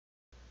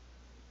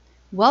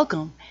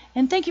Welcome,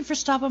 and thank you for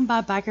stopping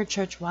by Biker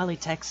Church, Wiley,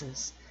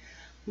 Texas.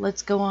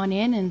 Let's go on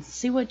in and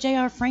see what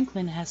J.R.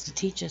 Franklin has to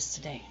teach us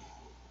today.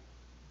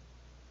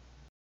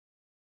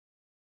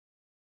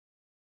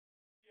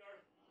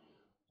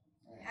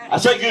 I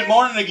say good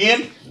morning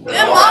again.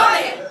 Good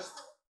morning.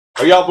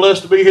 Are y'all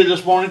blessed to be here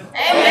this morning?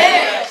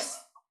 Amen.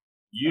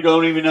 You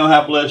don't even know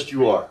how blessed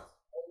you are.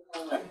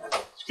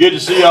 It's good to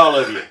see all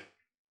of you.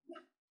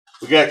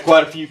 We got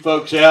quite a few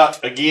folks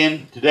out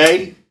again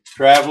today,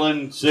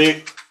 traveling,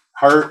 sick,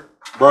 hurt,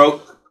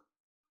 broke.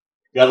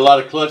 Got a lot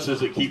of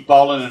klutses that keep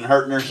falling and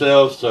hurting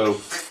themselves, so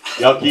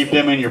y'all keep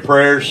them in your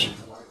prayers.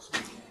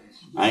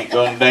 I ain't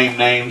going to name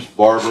names,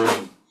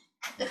 Barbara,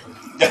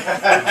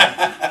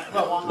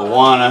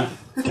 Luana,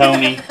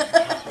 Tony,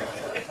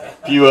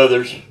 a few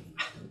others.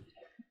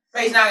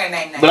 But he's not going to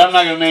name names. But I'm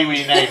not going to name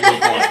any names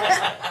this morning.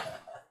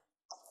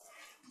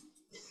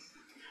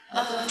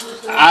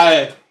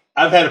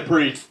 I've had a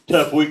pretty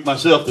tough week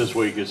myself this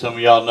week, as some of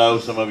y'all know,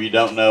 some of you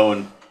don't know,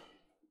 and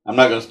I'm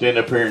not going to stand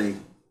up here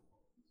and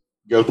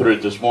go through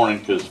it this morning,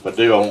 because if I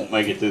do, I won't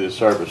make it through this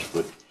service.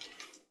 But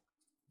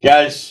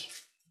guys,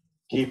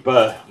 keep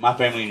my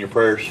family in your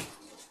prayers.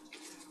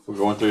 We're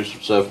going through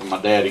some stuff with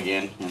my dad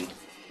again, and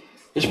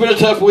it's been a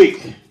tough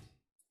week.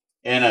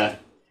 And I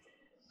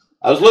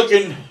was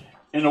looking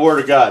in the Word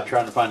of God,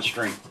 trying to find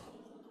strength.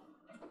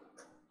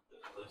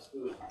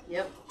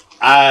 Yep.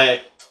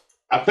 I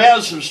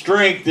found some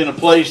strength in a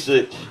place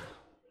that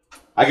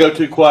I go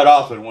to quite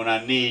often when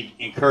I need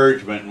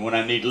encouragement and when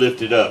I need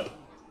lifted up.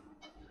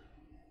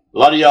 A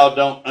lot of y'all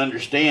don't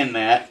understand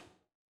that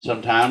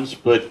sometimes,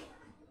 but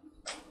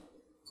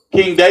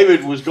King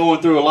David was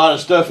going through a lot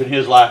of stuff in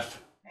his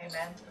life.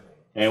 Amen.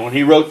 And when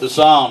he wrote the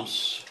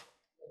Psalms,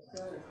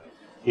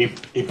 he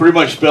pretty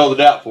much spelled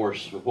it out for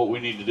us of what we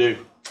need to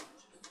do.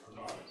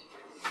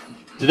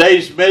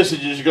 Today's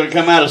message is going to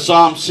come out of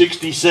Psalm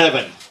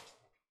 67.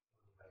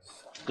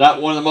 It's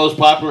not one of the most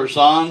popular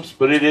Psalms,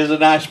 but it is a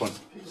nice one.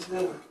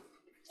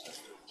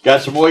 It's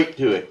got some weight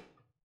to it.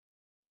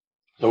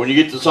 So when you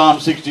get to Psalm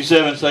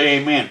 67, say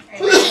amen.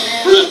 Amen.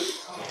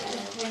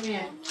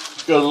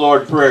 Let's go to the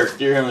Lord in prayer.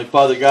 Dear Heavenly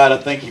Father, God, I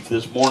thank you for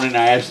this morning.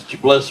 I ask that you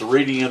bless the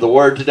reading of the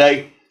Word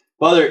today.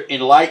 Father,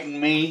 enlighten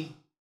me.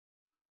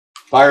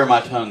 Fire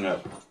my tongue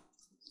up.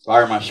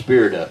 Fire my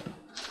spirit up.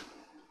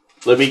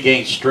 Let me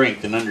gain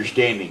strength and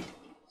understanding.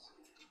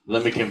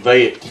 Let me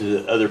convey it to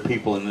the other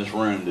people in this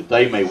room, that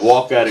they may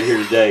walk out of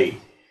here today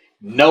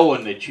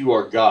knowing that you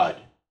are God,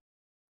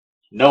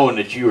 knowing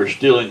that you are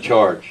still in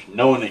charge,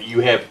 knowing that you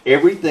have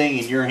everything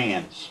in your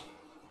hands,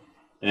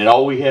 and that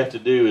all we have to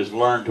do is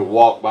learn to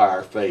walk by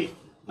our faith,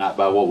 not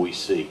by what we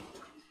see.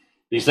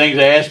 These things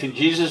I ask in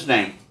Jesus'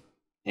 name.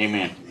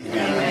 Amen.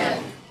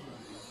 Amen.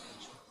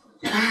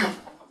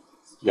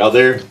 Y'all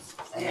there?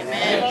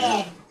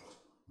 Amen.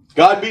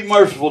 God be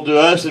merciful to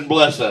us and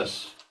bless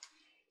us,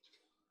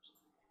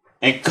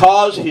 and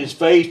cause his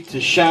face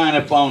to shine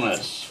upon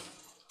us,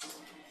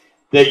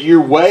 that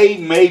your way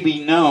may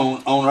be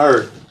known on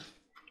earth,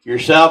 your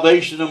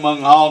salvation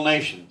among all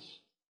nations.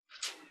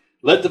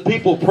 Let the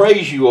people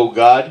praise you, O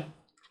God.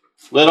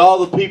 Let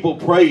all the people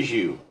praise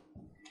you.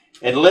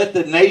 And let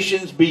the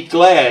nations be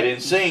glad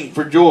and sing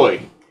for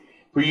joy,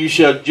 for you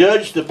shall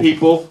judge the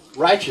people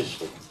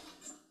righteously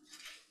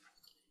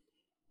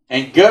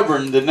and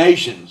govern the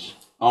nations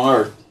on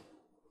earth.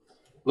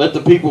 Let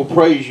the people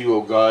praise you,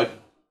 O God.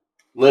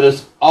 Let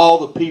us all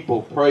the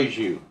people praise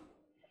you.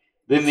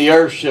 Then the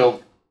earth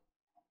shall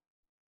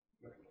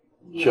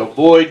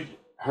void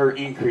her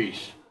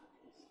increase.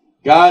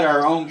 God,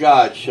 our own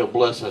God, shall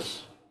bless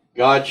us.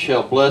 God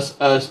shall bless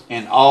us,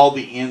 and all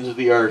the ends of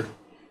the earth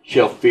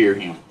shall fear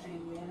him.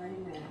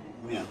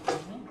 Amen.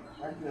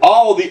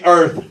 All the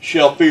earth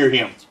shall fear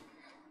him.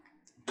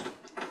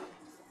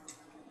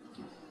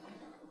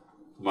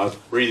 Am I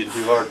breathing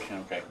too hard?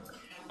 Okay.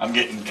 I'm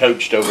getting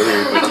coached over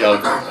here, but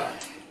y'all.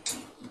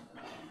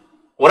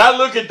 When I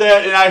look at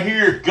that and I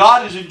hear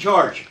God is in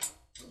charge,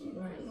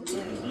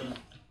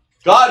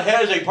 God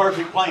has a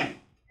perfect plan.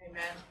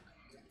 Amen.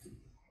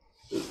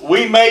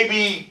 We may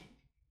be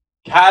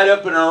tied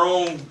up in our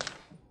own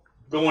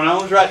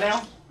going-ons right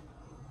now.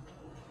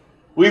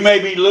 We may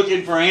be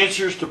looking for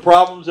answers to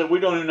problems that we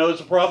don't even know is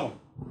a problem.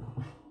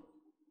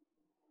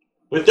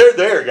 But they're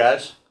there,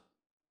 guys.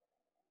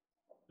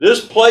 This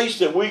place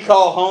that we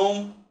call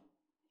home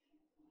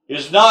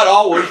is not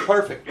always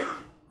perfect.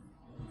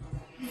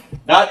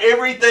 Not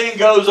everything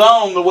goes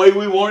on the way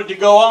we want it to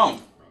go on.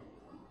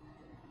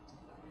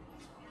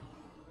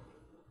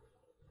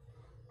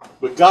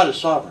 But God is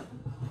sovereign.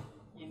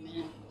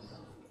 Amen.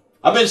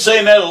 I've been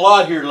saying that a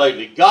lot here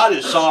lately. God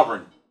is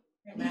sovereign.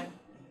 Amen.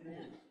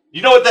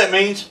 You know what that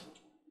means?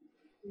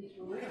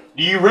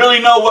 Do you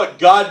really know what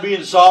God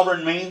being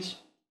sovereign means?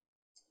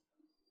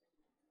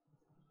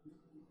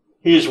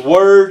 His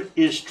word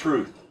is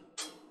truth.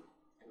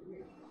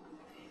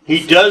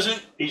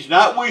 He's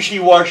not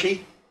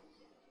wishy-washy.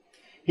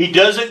 He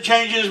doesn't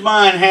change his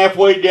mind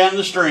halfway down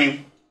the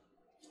stream.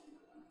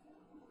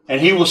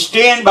 And he will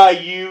stand by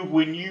you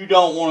when you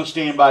don't want to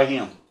stand by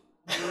him.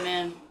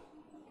 Amen.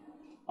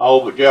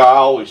 Oh, but yeah, I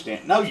always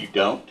stand. No, you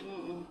don't.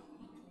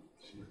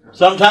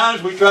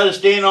 Sometimes we try to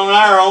stand on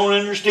our own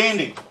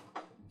understanding.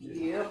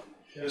 Yep.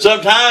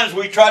 Sometimes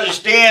we try to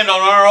stand on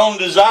our own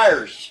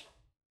desires.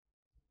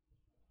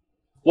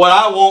 What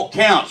I want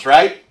counts,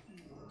 right?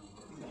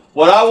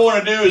 What I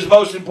want to do is the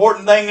most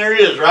important thing there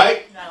is,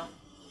 right? No.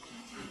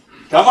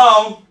 Come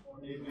on.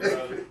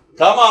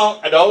 Come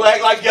on. Don't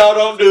act like y'all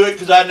don't do it,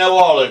 because I know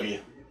all of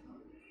you.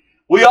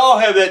 We all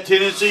have that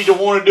tendency to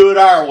want to do it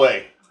our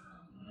way.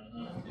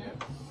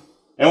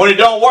 And when it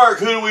don't work,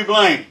 who do we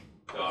blame?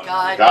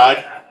 God.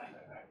 God.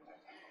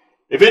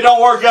 If it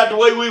don't work out the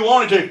way we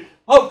want it to,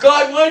 oh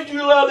God, why did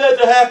you allow that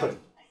to happen?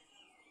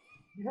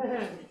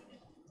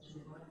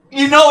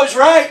 You know it's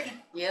right.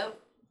 Yep.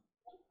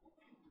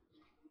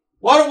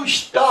 Why don't we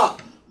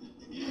stop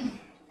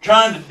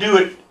trying to do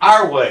it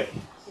our way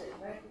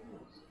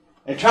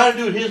and try to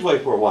do it His way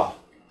for a while?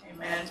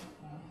 Amen.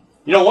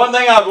 You know, one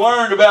thing I've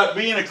learned about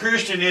being a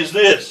Christian is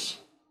this.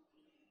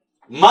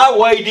 My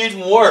way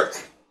didn't work.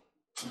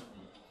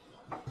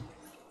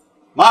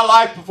 My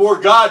life before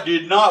God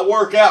did not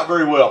work out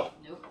very well.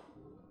 Nope.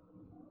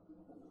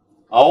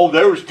 Oh,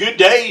 there was good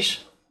days.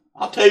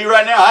 I'll tell you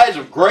right now, I had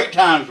some great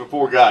times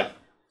before God.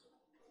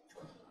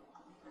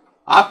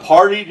 I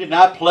partied and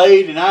I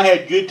played and I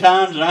had good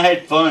times and I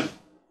had fun.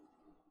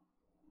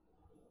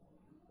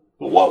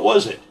 But what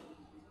was it?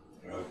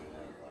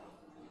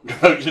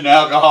 Drugs and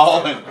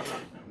alcohol. And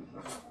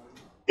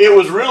it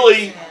was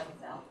really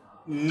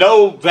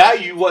no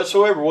value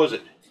whatsoever, was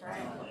it?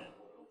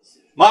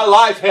 My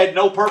life had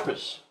no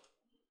purpose.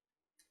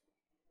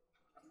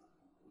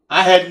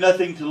 I had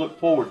nothing to look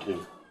forward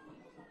to.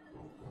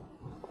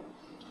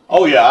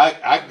 Oh yeah,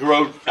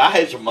 I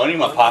had some money in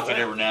my pocket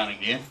every now and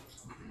again.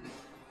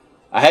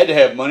 I had to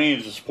have money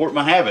to support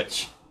my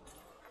habits.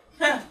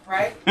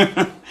 Right?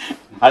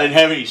 I didn't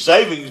have any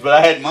savings, but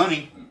I had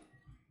money.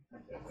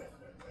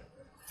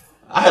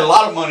 I had a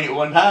lot of money at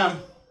one time.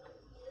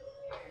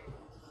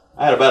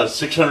 I had about a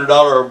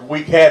 $600 a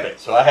week habit,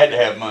 so I had to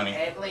have money.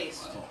 At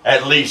least.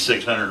 At least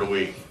 $600 a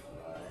week.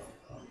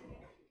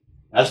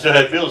 I still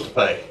had bills to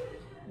pay.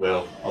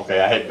 Well, okay,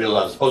 I had bills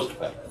I was supposed to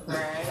pay.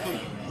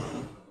 Right.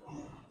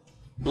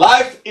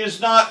 Life is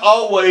not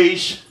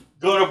always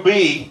going to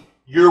be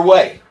your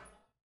way.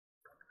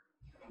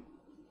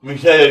 Let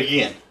me say that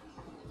again.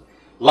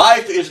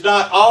 Life is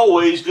not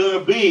always going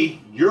to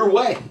be your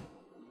way.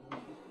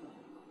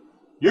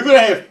 You're going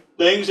to have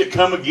things that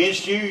come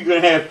against you. You're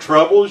going to have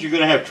troubles. You're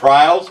going to have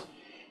trials.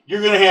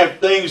 You're going to have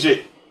things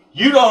that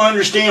you don't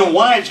understand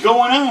why it's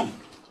going on.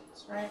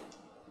 That's right.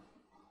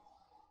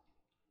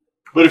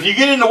 But if you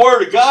get in the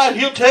Word of God,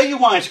 He'll tell you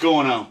why it's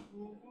going on.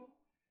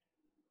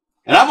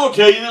 And I'm going to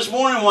tell you this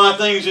morning why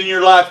things in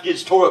your life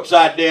gets tore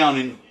upside down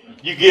and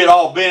you get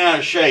all bent out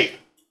of shape.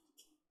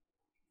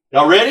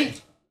 Y'all ready?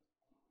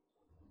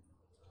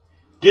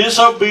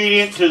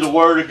 Disobedient to the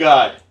Word of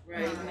God.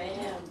 Right.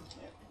 Amen.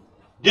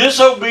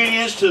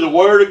 Disobedience to the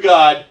Word of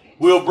God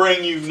will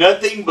bring you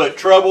nothing but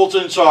troubles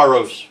and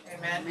sorrows.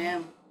 Amen.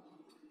 Amen.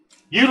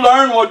 You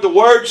learn what the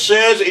Word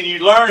says and you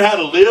learn how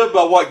to live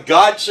by what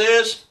God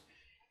says,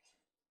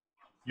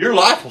 your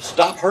life will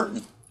stop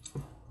hurting.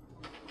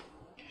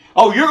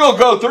 Oh, you're going to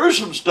go through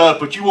some stuff,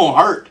 but you won't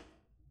hurt.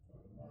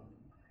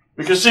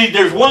 Because see,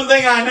 there's one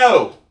thing I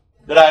know,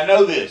 that I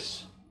know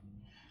this.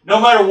 No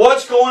matter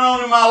what's going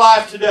on in my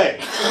life today,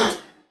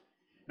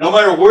 no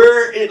matter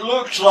where it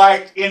looks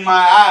like in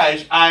my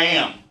eyes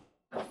I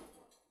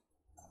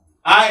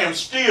am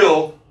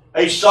still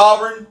a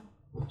sovereign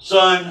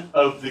son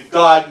of the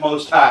God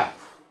Most High.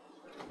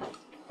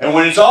 And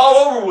when it's all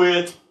over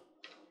with,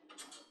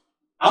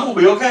 I'm going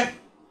to be okay.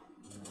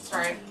 That's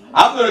right.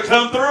 I'm going to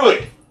come through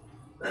it.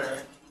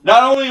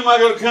 Not only am I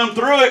going to come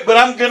through it, but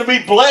I'm going to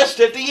be blessed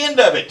at the end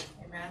of it.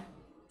 Amen.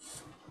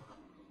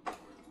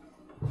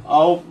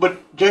 Oh,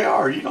 but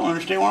JR, you don't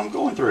understand what I'm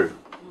going through.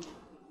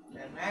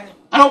 Doesn't matter.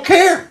 I don't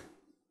care.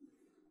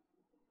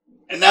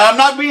 And now I'm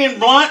not being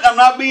blunt, I'm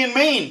not being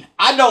mean.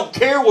 I don't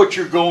care what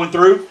you're going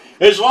through,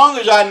 as long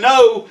as I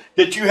know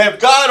that you have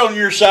God on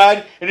your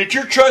side and that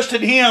you're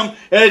trusting Him,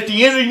 and at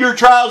the end of your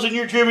trials and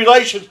your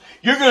tribulations,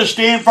 you're going to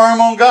stand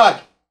firm on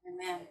God.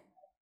 Amen.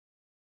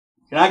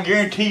 Can I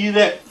guarantee you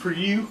that for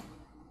you?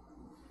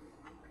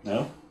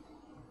 No.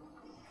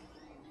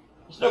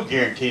 There's no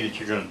guarantee that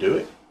you're going to do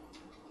it.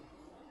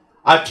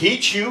 I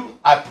teach you,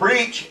 I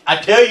preach, I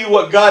tell you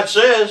what God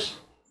says.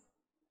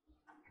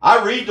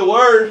 I read the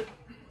Word.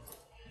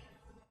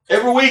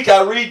 Every week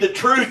I read the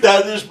truth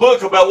out of this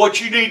book about what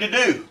you need to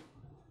do.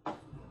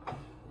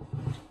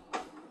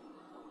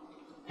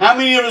 How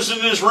many of us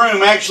in this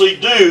room actually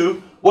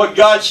do what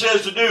God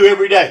says to do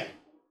every day?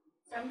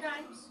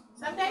 Sometimes.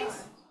 Some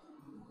days.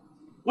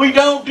 We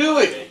don't do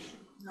it.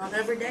 Not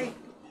every day.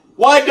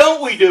 Why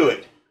don't we do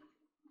it?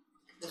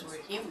 Because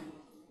we're human.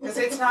 Because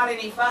it's not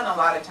any fun a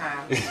lot of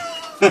times.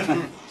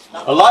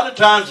 A lot of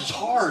times it's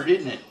hard,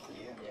 isn't it?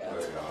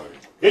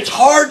 It's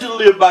hard to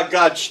live by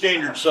God's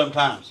standards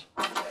sometimes.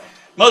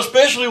 Most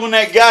especially when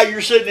that guy,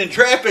 you're sitting in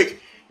traffic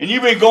and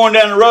you've been going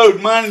down the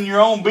road minding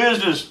your own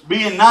business,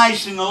 being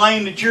nice in the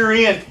lane that you're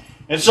in,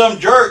 and some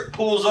jerk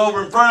pulls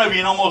over in front of you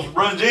and almost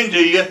runs into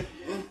you,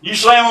 you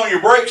slam on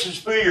your brakes and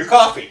spill your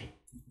coffee.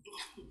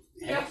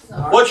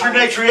 What's your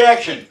next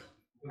reaction?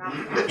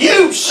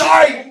 You,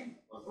 sorry.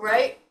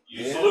 Right?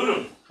 You salute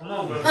him. Come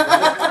on, brother.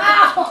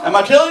 Am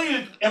I telling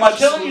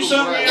you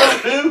something you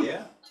don't do?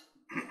 Yeah.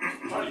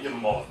 Try to get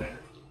them off there.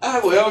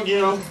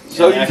 Well,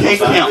 so you can't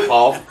count,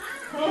 Paul.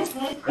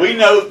 We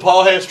know that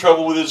Paul has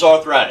trouble with his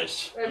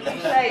arthritis. If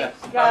you say,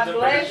 God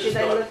bless you,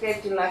 they look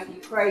at you like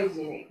you're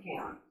crazy and it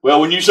counts. Well,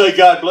 when you say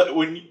God bless,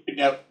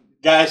 now,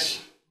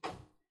 guys,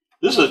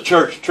 this is a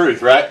church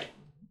truth, right?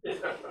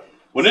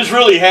 When this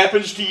really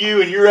happens to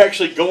you and you're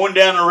actually going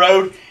down the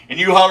road and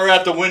you holler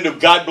out the window,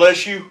 God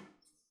bless you,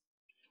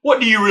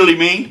 what do you really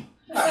mean?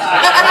 Bless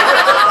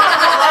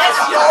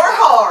your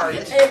heart.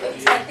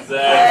 Exactly.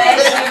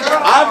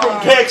 I'm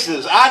from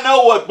Texas. I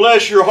know what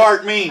bless your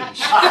heart means.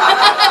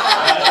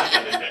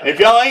 If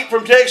y'all ain't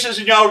from Texas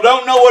and y'all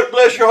don't know what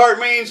bless your heart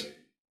means,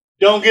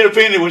 don't get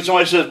offended when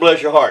somebody says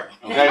bless your heart,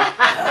 okay?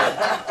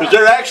 Because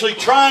they're actually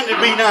trying to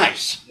be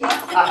nice.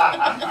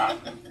 I'm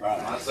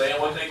not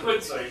saying what they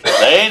could say.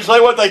 They ain't say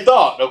what they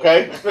thought,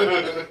 okay?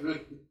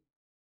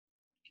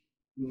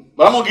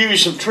 But I'm going to give you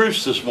some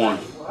truths this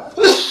morning.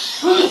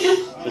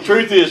 The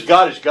truth is,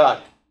 God is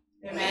God.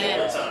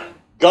 Amen.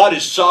 God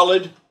is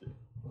solid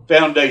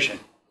foundation.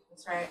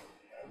 That's right.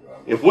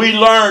 If we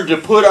learn to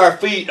put our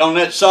feet on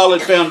that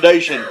solid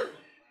foundation,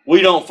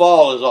 we don't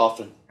fall as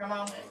often. Come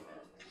on.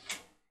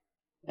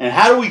 And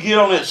how do we get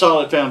on that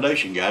solid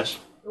foundation, guys?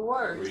 The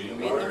word. Reading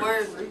Read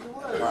the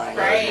word.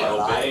 Pray.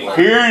 Obeying.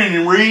 Hearing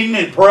and reading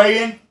and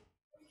praying,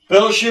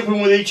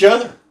 fellowshipping with each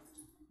other.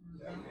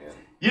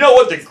 You know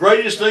what the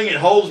greatest thing that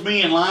holds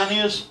me in line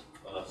is?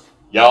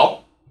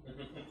 Y'all.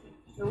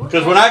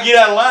 Because when I get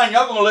out of line,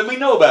 y'all going to let me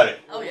know about it.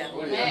 Oh, yeah.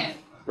 Amen.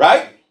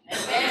 Right?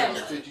 Amen.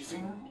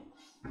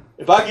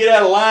 If I get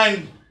out of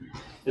line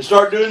and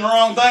start doing the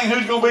wrong thing,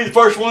 who's going to be the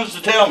first ones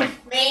to tell me?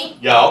 Me.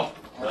 Y'all.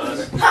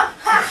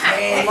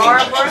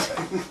 Barbara.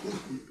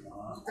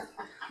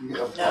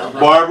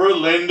 Barbara,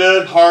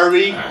 Linda,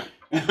 Harvey,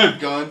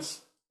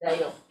 Guns.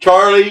 Dale.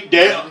 Charlie,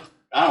 Dale.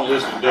 I don't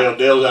listen to Dale.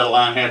 Dale's out of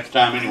line half the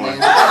time anyway.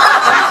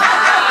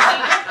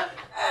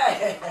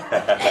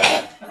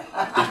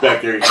 He's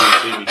back there. He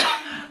can't see me.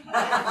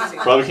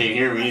 Probably can't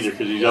hear me either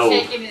because he's old.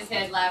 Shaking his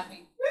head,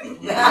 laughing.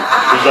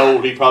 He's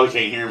old. He probably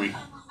can't hear me.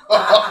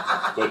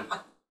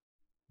 But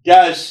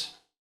guys,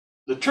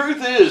 the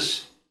truth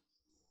is,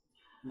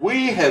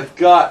 we have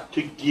got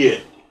to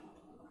get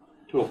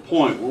to a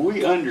point where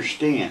we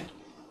understand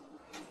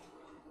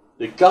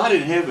that God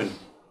in heaven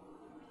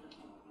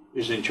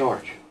is in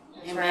charge.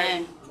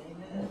 Amen.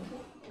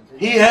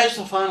 He has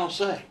the final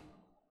say.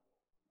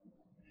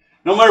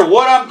 No matter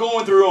what I'm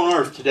going through on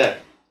earth today,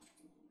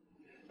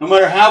 no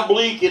matter how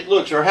bleak it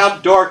looks or how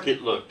dark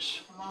it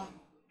looks,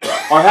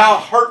 or how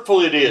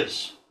hurtful it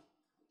is,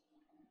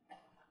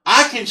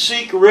 I can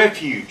seek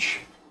refuge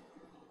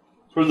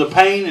from the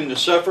pain and the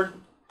suffering.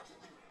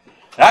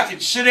 I can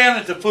sit down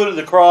at the foot of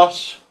the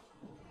cross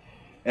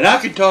and I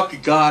can talk to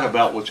God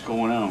about what's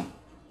going on.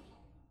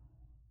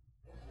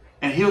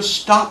 And He'll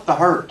stop the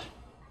hurt.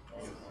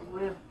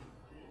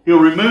 He'll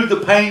remove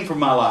the pain from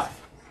my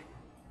life.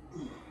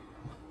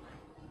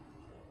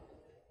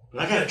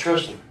 But I got to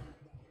trust Him.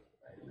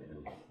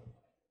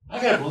 I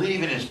got to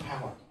believe in His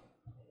power.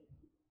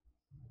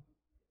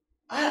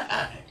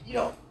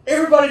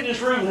 Everybody in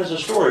this room has a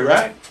story,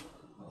 right?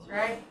 That's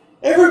right.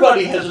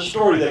 Everybody has a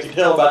story they can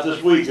tell about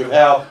this week of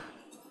how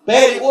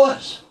bad it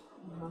was.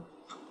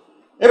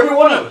 Every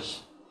one of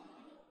us.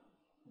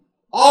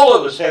 All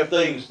of us have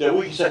things that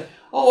we can say,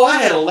 oh, I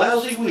had a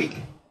lousy week.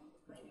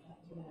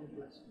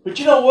 But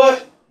you know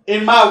what?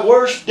 In my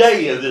worst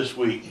day of this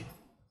week,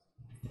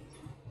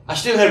 I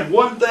still had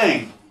one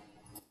thing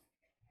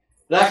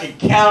that I can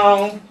count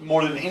on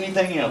more than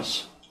anything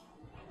else.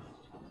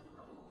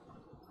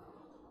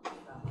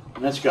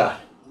 And that's God.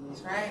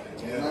 That's right.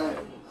 Yeah.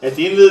 At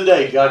the end of the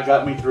day, God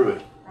got me through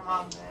it. Come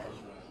on.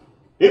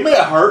 It may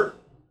hurt.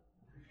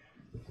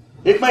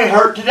 It may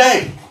hurt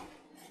today.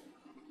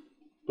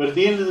 But at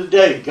the end of the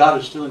day, God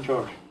is still in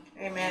charge.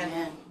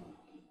 Amen.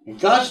 And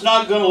God's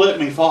not going to let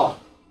me fall.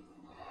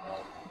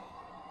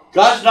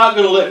 God's not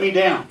going to let me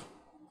down.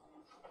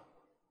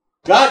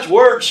 God's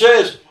word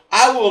says,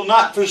 I will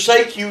not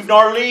forsake you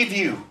nor leave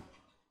you.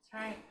 That's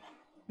right.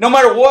 No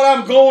matter what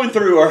I'm going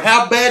through or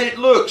how bad it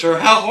looks or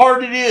how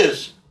hard it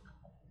is,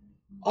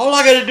 all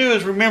I got to do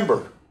is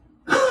remember,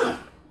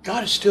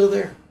 God is still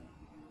there.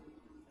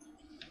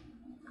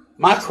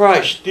 My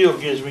Christ still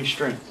gives me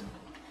strength.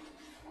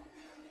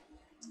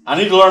 I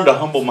need to learn to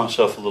humble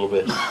myself a little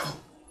bit.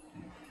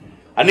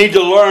 I need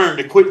to learn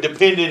to quit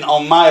depending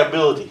on my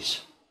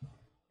abilities.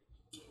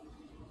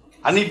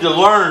 I need to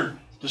learn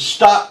to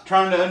stop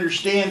trying to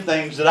understand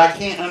things that I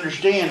can't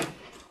understand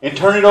and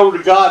turn it over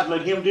to God and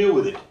let Him deal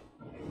with it.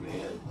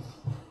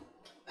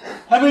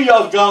 How many of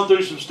y'all have gone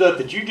through some stuff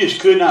that you just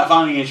could not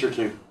find the answer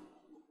to?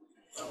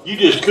 You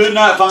just could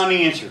not find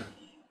the answer.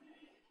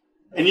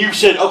 And you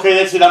said, okay,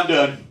 that's it, I'm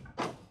done.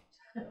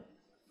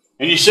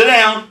 And you sit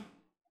down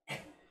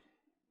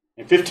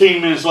And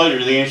 15 minutes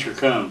later, the answer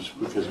comes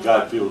because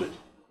God filled it.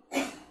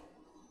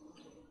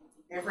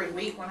 Every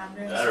week when I'm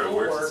doing That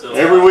works schoolwork. itself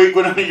Every week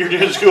when you're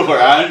doing schoolwork,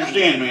 I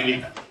understand,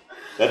 Mandy.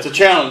 That's a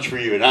challenge for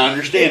you, and I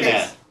understand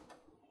that.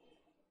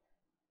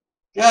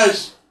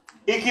 Guys,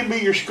 it can be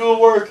your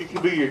schoolwork, it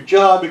can be your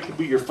job, it can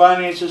be your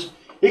finances,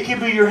 it can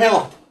be your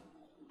health.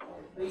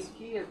 These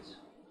kids.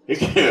 It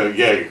can,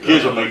 yeah, your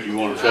kids will make you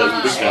want to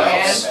try to big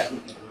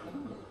time.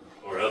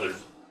 or others.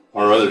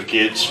 Or other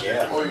kids.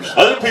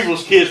 Other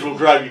people's kids will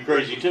drive you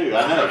crazy too,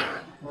 I know.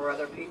 Or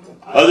other people.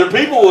 Other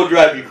people will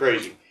drive you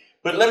crazy.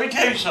 But let me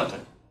tell you something.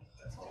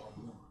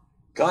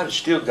 God has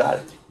still got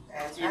it.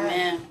 That's right.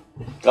 Amen.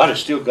 God has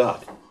still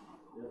got it.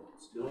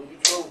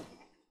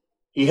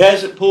 He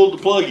hasn't pulled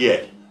the plug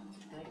yet.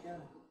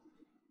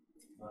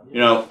 You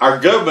know, our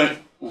government,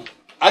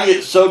 I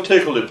get so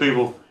tickled at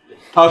people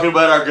talking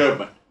about our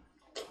government.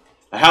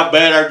 How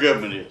bad our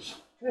government is.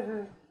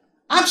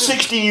 I'm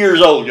 60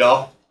 years old,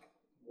 y'all.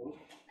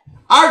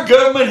 Our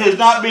government has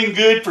not been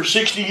good for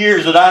 60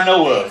 years that I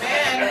know of.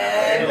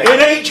 It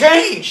ain't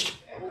changed.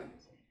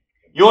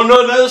 You want to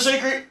know another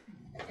secret?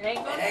 It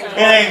ain't gonna It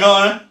ain't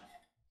gonna.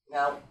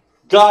 No.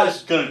 God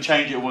is going to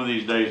change it one of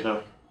these days,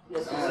 though.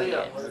 Yes, it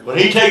will. When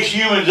He takes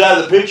humans out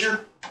of the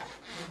picture,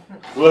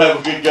 we'll have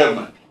a good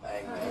government.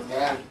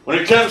 When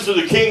it comes to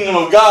the kingdom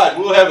of God,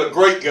 we'll have a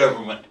great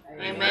government.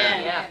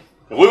 Amen. Yeah.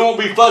 And we won't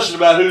be fussing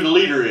about who the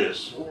leader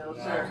is. No,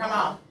 sir. Come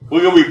on.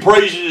 We're going to be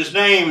praising His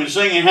name and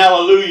singing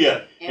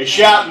hallelujah and Amen.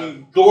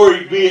 shouting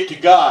glory be it to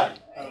God.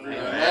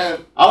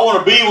 Amen. I want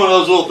to be one of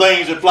those little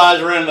things that flies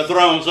around the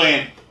throne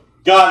saying,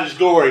 God is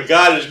glory,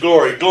 God is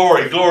glory,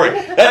 glory, glory.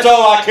 That's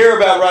all I care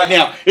about right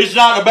now. It's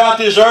not about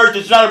this earth.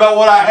 It's not about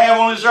what I have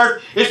on this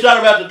earth. It's not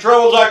about the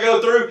troubles I go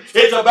through.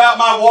 It's about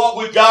my walk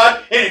with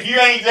God. And if you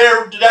ain't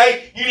there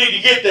today, you need to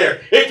get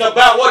there. It's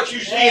about what you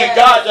see in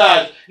God's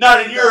eyes,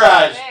 not in your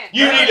eyes.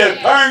 You need to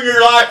turn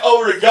your life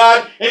over to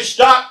God and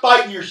stop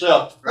fighting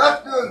yourself.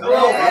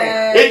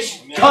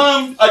 It's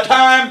come a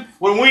time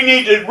when we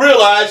need to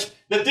realize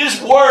that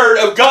this word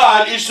of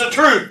God is the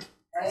truth.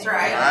 That's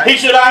right. He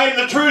said, I am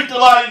the truth, the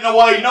light, and the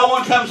way. No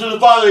one comes to the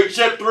Father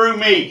except through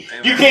me.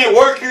 You can't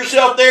work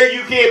yourself there.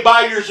 You can't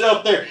buy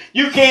yourself there.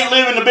 You can't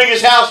live in the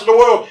biggest house in the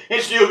world and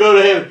still go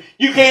to heaven.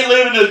 You can't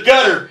live in the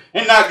gutter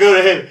and not go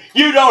to heaven.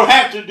 You don't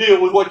have to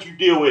deal with what you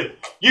deal with.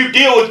 You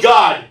deal with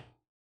God.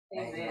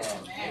 Amen.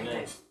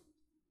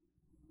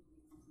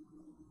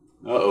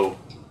 Uh-oh.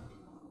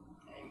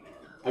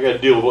 I got to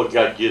deal with what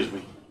God gives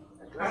me.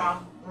 Come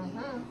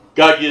on.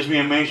 God gives me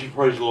a mansion,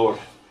 praise the Lord.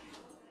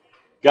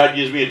 God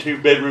gives me a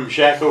 2-bedroom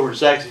shack over in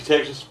Saxon,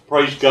 Texas,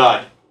 praise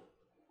God.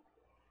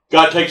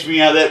 God takes me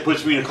out of that and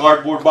puts me in a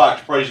cardboard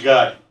box, praise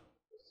God.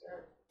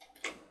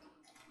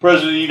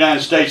 President of the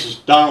United States is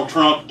Donald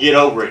Trump, get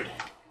over it.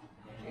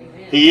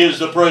 He is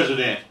the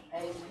president.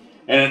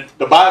 And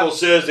the Bible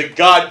says that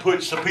God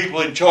puts the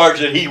people in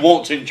charge that He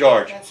wants in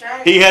charge. That's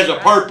right. He has a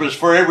purpose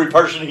for every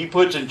person He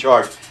puts in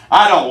charge.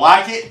 I don't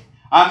like it.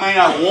 I may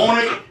not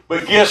want it,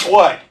 but guess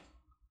what?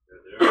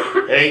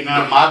 It ain't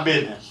none of my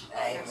business.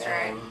 That's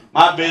right.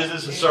 My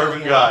business is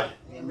serving God.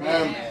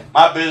 Amen.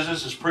 My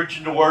business is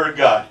preaching the Word of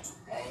God.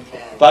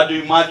 If I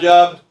do my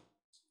job,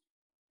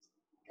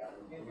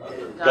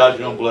 God's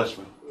going to bless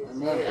me.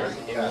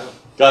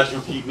 God's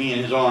going to keep me in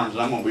His arms,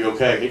 and I'm going to be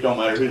okay. It don't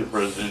matter who the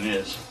president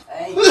is.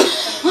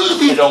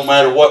 It don't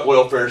matter what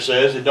welfare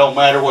says. It don't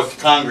matter what the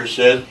Congress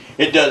says.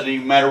 It doesn't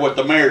even matter what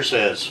the mayor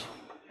says.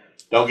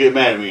 Don't get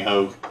mad at me,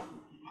 Hogue.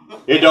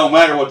 It don't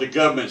matter what the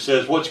government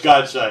says. What's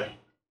God say?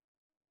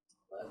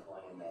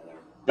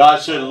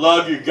 God said,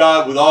 love your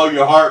God with all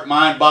your heart,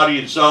 mind, body,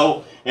 and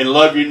soul, and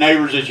love your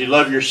neighbors as you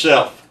love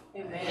yourself.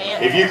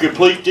 Amen. If you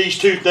complete these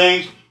two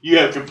things, you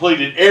have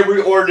completed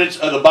every ordinance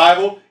of the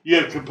Bible. You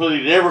have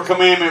completed every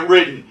commandment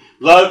written.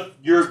 Love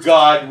your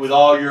God with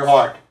all your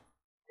heart,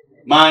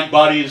 mind,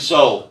 body, and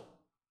soul.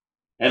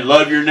 And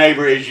love your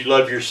neighbor as you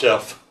love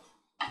yourself.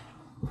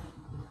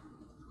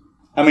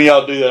 How many of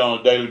y'all do that on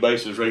a daily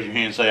basis? Raise your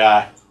hand and say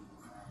aye.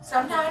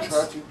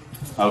 Sometimes.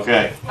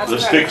 Okay,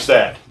 let's fix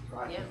that.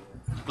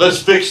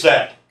 Let's fix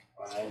that.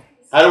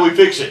 How do we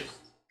fix it?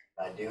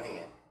 By doing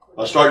it.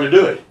 I'll start to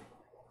do it.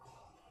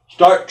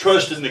 Start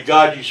trusting the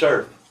God you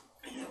serve.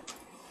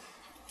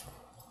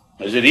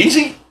 Is it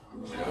easy?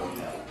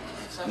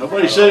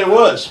 Nobody said it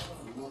was.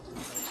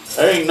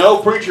 There ain't no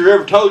preacher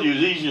ever told you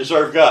it's easy to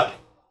serve God.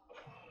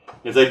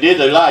 If they did,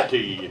 they lied to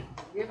you.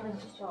 Give them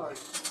the charge.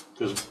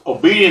 Because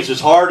obedience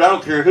is hard. I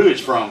don't care who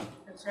it's from.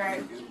 That's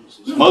right.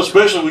 Most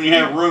especially when you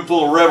have a room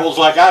full of rebels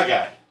like I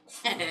got.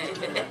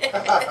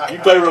 You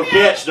Pharaoh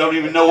cats don't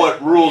even know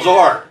what rules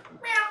are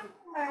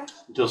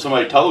until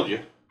somebody told you.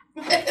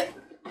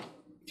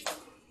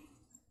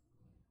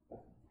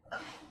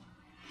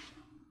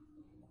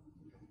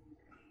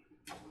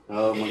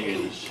 Oh my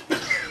goodness.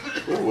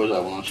 Where was I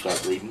when I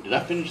stopped reading? Did I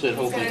finish that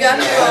whole thing? You got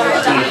it.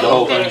 I finished the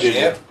whole thing,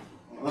 didn't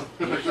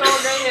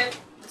I?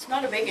 It's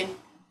not a big one.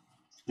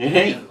 It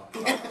ain't.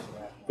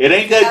 It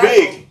ain't that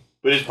big,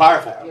 but it's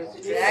powerful.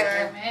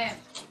 Exactly.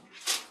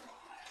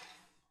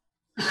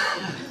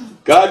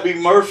 God be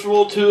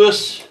merciful to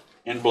us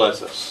and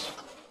bless us.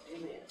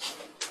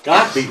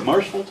 God be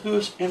merciful to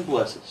us and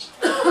bless us.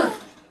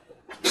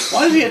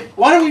 Why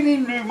do we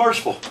need to be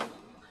merciful?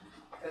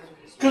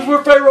 Because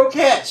we're Pharaoh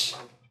cats.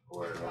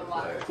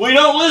 We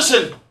don't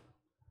listen.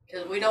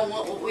 Because we don't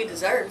want what we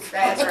deserve.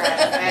 That's right.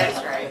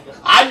 That's right.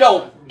 I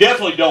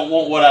definitely don't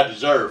want what I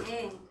deserve.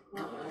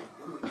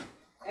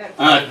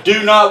 I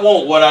do not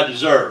want what I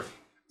deserve.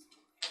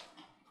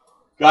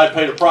 God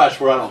paid a price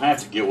where I don't have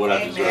to get what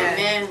I deserve.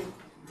 Amen.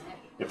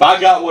 If I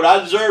got what I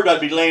deserved,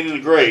 I'd be laying in the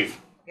grave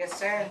Yes,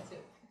 sir.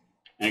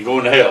 and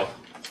going to hell.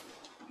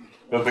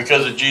 But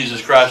because of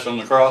Jesus Christ on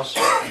the cross,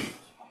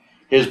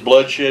 His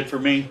blood shed for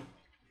me,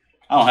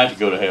 I don't have to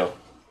go to hell.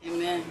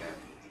 Amen.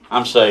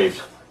 I'm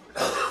saved.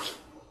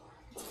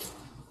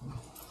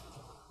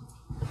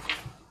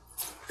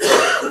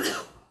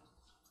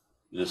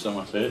 Is this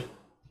someone said?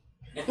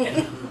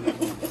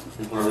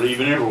 People are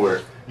leaving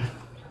everywhere.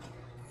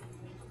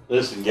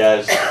 Listen,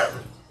 guys.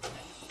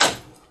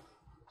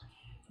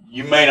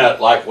 You may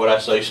not like what I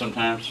say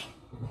sometimes.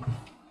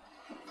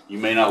 You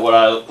may not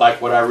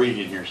like what I read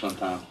in here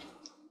sometimes.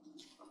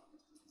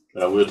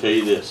 But I will tell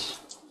you this.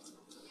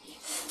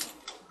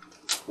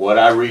 What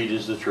I read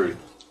is the truth.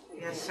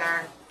 Yes,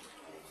 sir.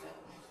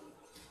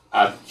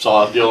 I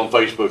saw a deal on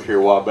Facebook here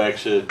a while back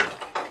said,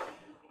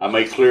 I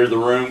may clear the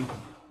room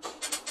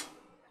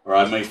or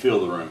I may fill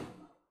the room.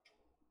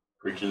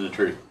 Preaching the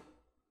truth.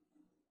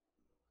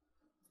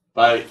 If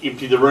I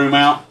empty the room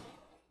out,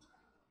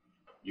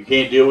 you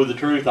can't deal with the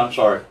truth, I'm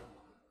sorry.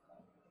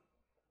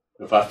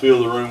 If I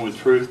fill the room with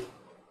truth,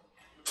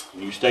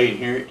 and you stay and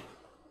hear it,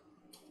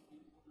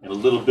 and a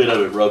little bit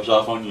of it rubs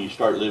off on you, you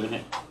start living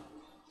it,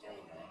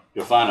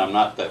 you'll find I'm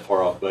not that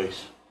far off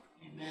base.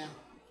 Amen.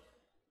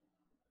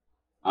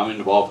 I'm in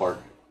the ballpark.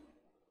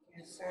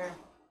 Yes, sir.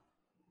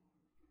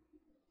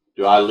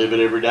 Do I live it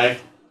every day?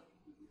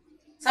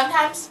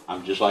 Sometimes.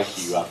 I'm just like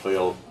you. I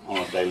fail on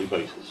a daily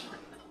basis.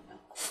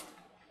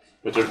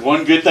 But there's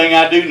one good thing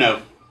I do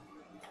know.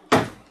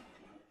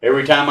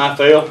 Every time I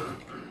fail,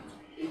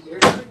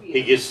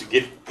 He gets to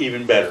get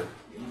even better.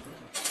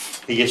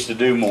 He gets to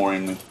do more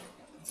in me.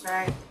 That's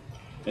right.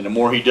 And the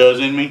more He does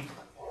in me,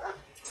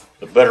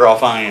 the better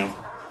off I am.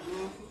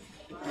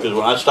 Because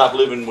when I stop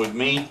living with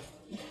me,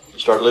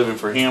 start living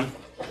for Him,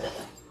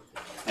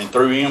 and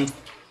through Him,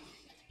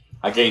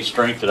 I gain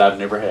strength that I've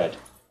never had.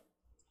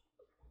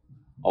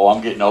 Oh,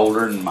 I'm getting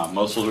older and my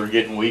muscles are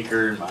getting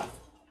weaker and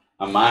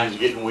my mind's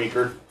getting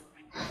weaker.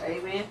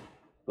 Amen.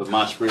 But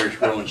my spirit's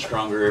growing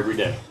stronger every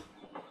day.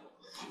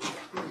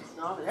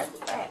 No, that's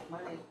a fact,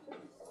 money.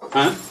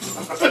 Huh?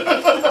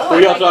 What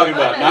are y'all talking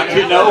about? Not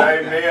getting old?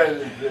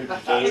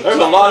 There's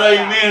a lot of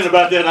amen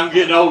about that I'm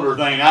getting older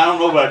thing. I don't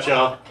know about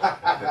y'all.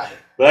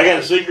 But I got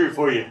a secret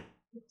for you.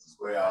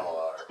 We all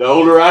are. The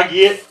older I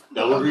get,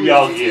 the older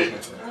y'all get.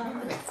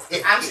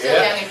 I'm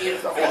still young and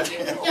beautiful. Thank you.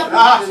 A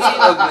lot of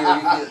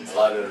us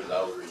older than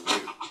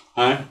you.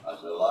 Huh? I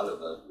said a lot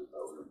of us is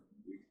older than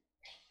you.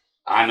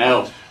 I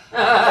know.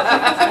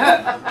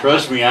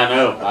 Trust me, I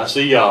know. I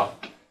see y'all.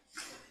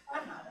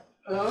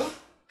 Oh,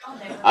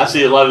 I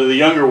see a lot of the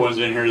younger ones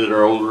in here that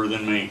are older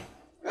than me.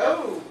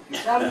 oh,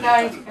 some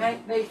things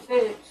can't be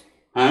fixed.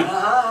 Huh?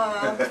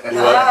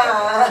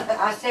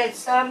 I said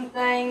some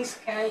things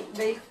can't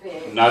be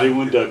fixed. Not even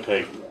with duct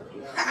tape.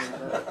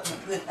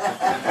 What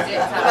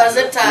about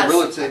zip ties?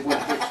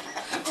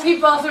 We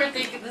both were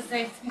thinking the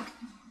same thing.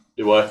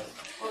 Do what?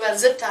 What about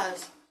zip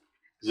ties?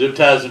 Zip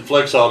ties and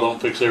Flexall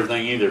don't fix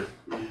everything either.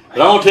 But I'm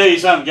going to tell you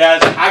something,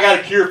 guys. I got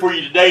a cure for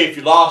you today if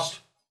you're lost.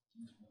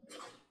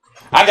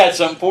 I got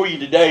something for you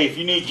today. If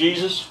you need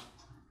Jesus,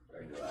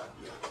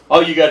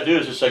 all you got to do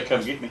is just say,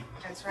 come get me.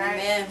 That's right.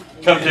 Amen.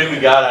 Come to me,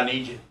 God, I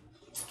need you.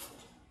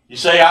 You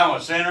say, I'm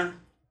a sinner.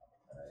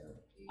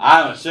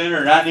 I'm a sinner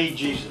and I need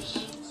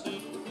Jesus.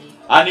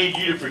 I need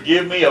you to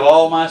forgive me of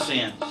all my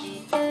sins.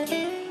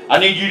 I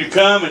need you to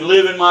come and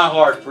live in my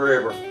heart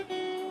forever.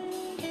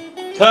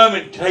 Come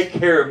and take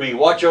care of me.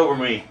 Watch over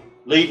me.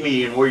 Lead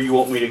me in where you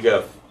want me to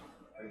go.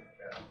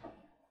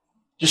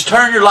 Just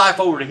turn your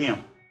life over to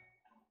Him.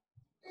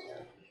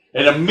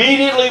 And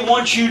immediately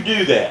once you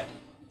do that,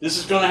 this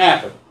is going to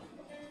happen.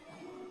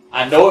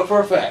 I know it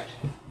for a fact.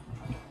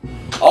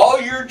 All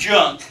your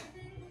junk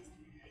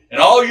and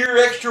all your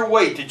extra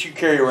weight that you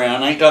carry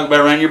around, I ain't talking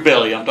about around your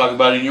belly, I'm talking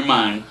about in your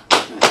mind.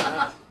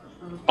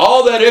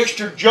 All that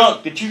extra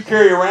junk that you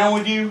carry around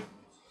with you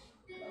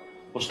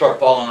will start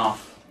falling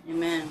off.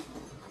 Amen.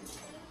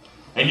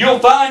 And you'll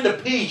find the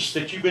peace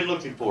that you've been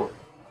looking for.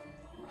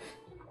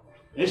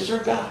 It's through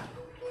God.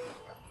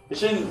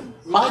 It's in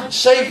my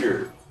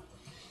Savior.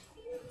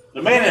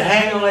 The man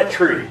that hung on that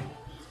tree,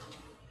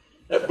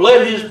 that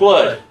bled His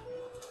blood,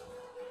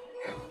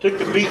 took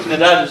the beating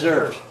that I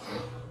deserved,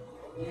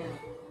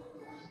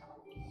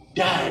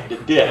 died the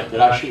death that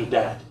I should have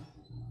died,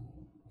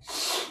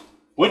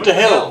 went to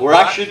hell where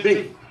I should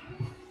be,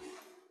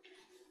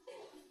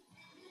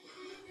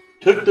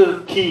 took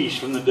the keys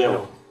from the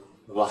devil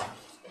of life.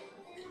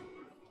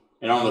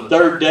 And on the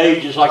third day,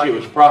 just like it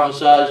was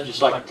prophesied,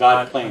 just like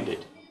God planned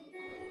it,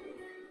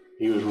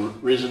 He was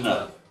risen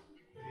up.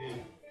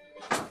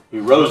 He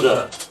rose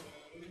up.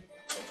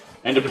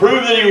 And to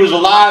prove that he was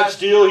alive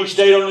still, he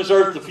stayed on this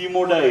earth a few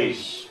more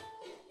days.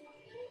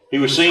 He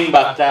was seen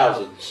by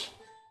thousands.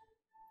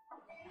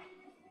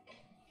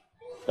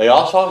 They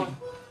all saw him.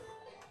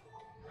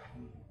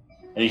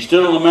 And he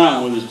stood on the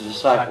mountain with his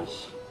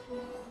disciples.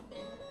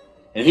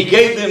 And he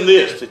gave them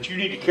this that you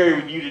need to carry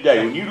with you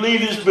today. When you leave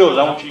this building,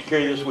 I want you to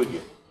carry this with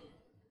you.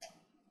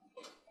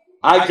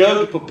 I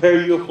go to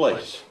prepare you a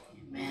place.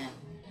 Amen.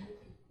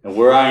 And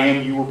where I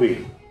am, you will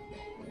be.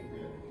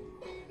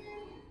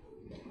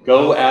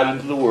 Go out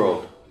into the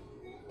world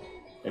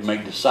and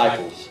make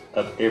disciples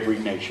of every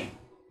nation.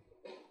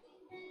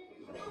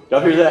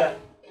 Y'all hear that?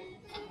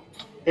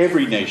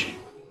 Every nation.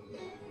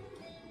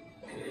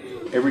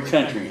 Every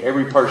country.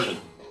 Every person.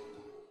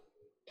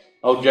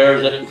 Oh,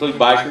 Jared, does that include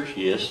bikers?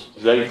 Yes.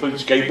 Does that include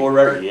skateboard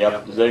riders?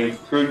 Yeah. Does that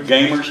include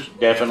gamers?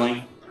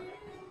 Definitely.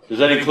 Does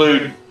that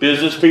include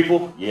business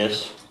people?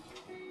 Yes.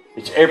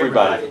 It's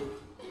everybody.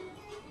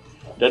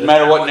 Doesn't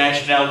matter what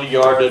nationality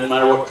you are. Doesn't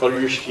matter what color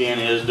your skin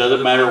is.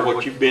 Doesn't matter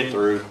what you've been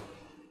through.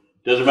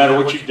 Doesn't matter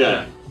what you've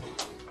done.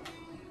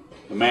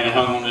 The man that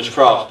hung on this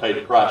cross paid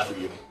the price for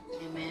you.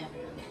 Amen.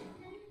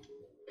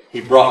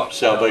 He brought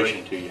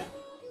salvation to you.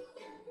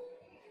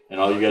 And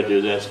all you got to do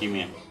is ask him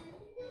in.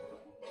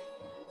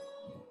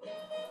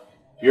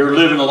 You're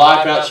living a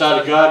life outside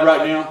of God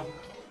right now.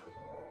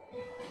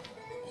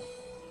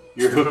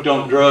 You're hooked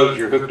on drugs.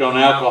 You're hooked on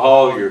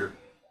alcohol. You're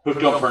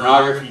hooked on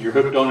pornography. You're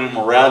hooked on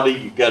immorality.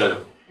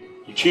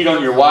 You cheat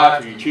on your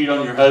wife or you cheat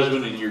on your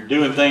husband and you're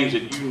doing things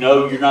that you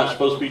know you're not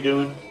supposed to be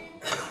doing.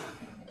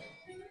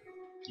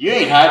 You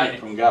ain't hiding it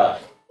from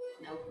God.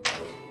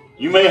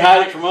 You may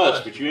hide it from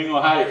us, but you ain't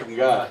going to hide it from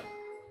God.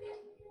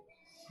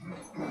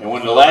 And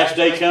when the last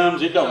day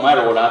comes, it don't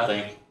matter what I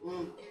think.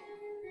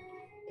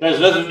 It has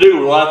nothing to do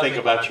with what I think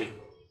about you.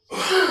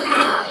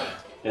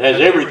 It has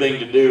everything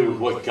to do with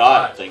what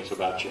God thinks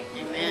about you.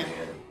 Amen.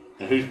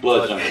 And whose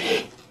blood's on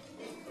you.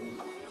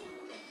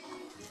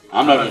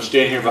 I'm not going to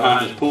stand here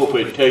behind this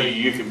pulpit and tell you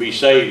you can be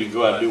saved and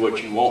go out and do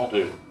what you want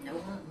to.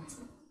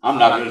 I'm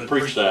not going to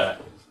preach that.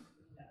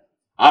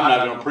 I'm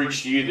not going to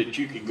preach to you that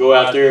you can go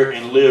out there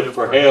and live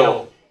for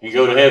hell and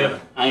go to heaven.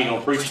 I ain't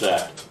going to preach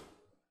that.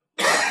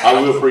 I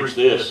will preach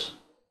this.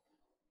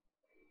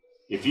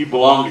 If you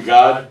belong to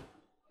God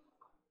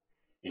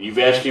and you've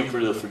asked Him for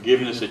the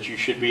forgiveness that you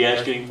should be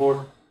asking Him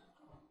for,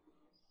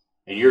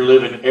 and you're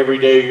living every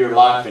day of your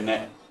life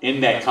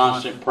in that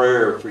constant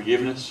prayer of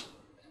forgiveness,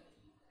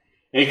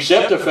 and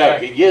accept the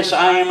fact that, yes,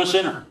 I am a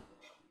sinner.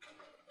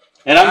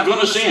 And I'm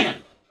going to sin.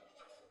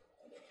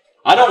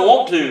 I don't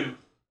want to,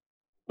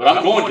 but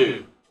I'm going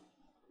to.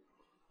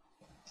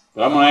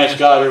 But I'm going to ask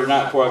God every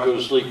night before I go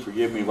to sleep,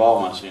 forgive me of all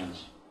my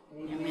sins.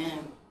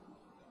 Amen.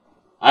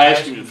 I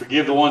asked Him to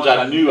forgive the ones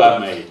I knew I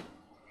made.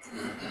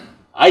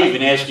 I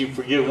even asked Him to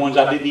forgive the ones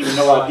I didn't even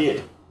know I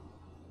did.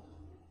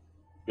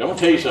 I'm going to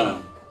tell you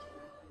something.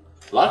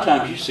 A lot of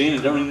times you sin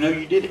and don't even know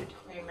you did it.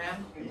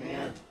 Amen.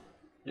 Amen.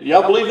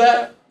 Y'all believe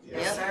that?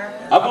 Yes,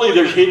 sir. I believe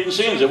there's hidden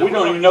sins that we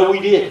don't even know we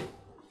did.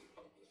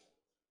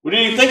 We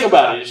didn't even think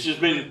about it. It's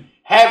just been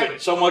habit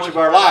so much of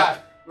our life.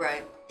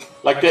 Right.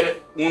 Like that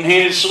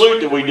one-handed salute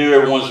that we do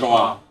every once in a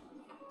while.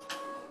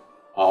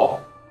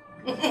 Oh.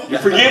 You're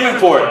forgiven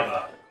for it.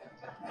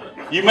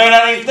 You may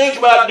not even think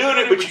about doing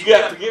it, but you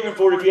got forgiven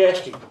for it if you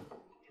ask Him.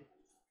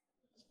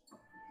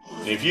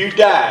 And if you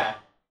die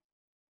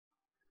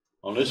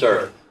on this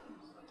earth,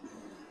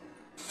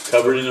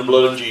 covered in the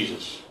blood of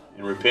Jesus,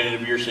 and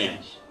repented of your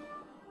sins,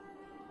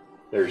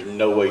 there's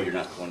no way you're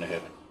not going to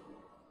heaven.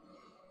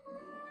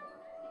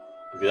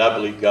 Because I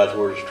believe God's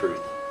Word is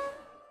truth.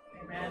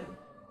 Amen.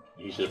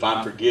 He said, if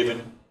I'm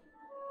forgiven,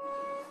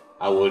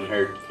 I will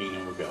inherit the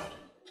kingdom of God.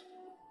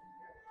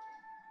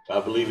 If I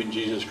believe in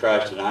Jesus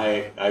Christ and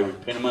I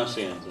repent of my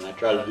sins and I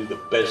try to do the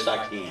best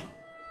I can,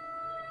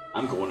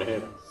 I'm going to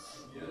heaven.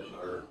 Yes,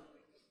 sir.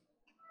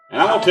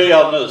 And I'm going to tell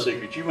y'all another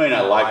secret. You may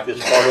not like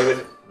this part of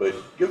it, but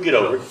you'll get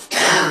over it.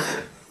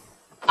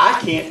 I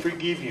can't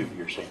forgive you of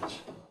your sins.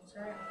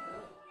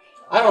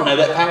 I don't have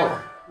that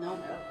power. No.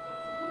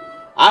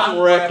 I'm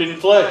wrapped in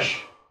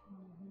flesh.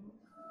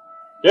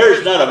 There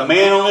is not a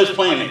man on this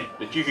planet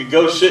that you can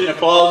go sit in a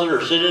closet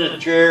or sit in a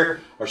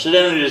chair or sit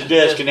down at his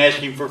desk and ask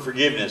him for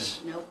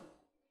forgiveness. Nope.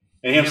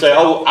 And him say,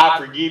 oh, I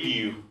forgive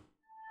you.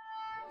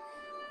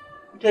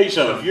 Let me tell you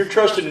something. If you're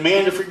trusting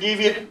man to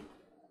forgive you,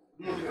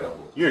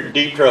 you're in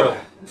deep trouble.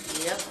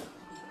 Yep.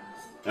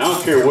 And I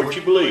don't care what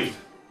you believe.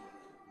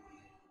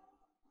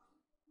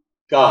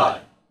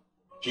 God,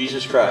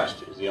 Jesus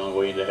Christ, is the only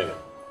way into heaven.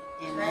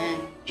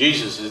 Amen.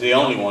 Jesus is the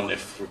only one that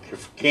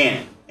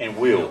can and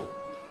will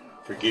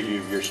forgive you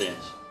of your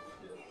sins.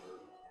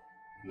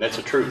 And that's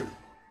the truth.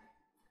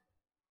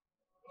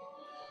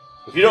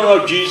 If you don't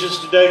know Jesus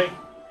today,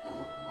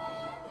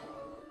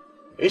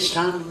 it's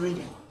time to meet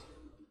Him.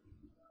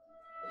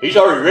 He's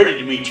already ready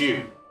to meet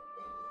you.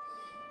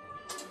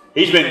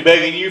 He's been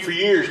begging you for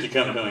years to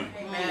come to Him.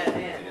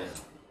 Amen.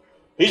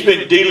 He's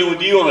been dealing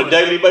with you on a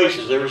daily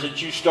basis ever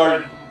since you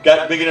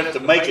got big enough to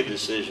make a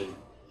decision.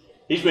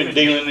 He's been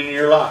dealing in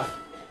your life.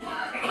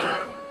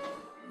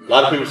 A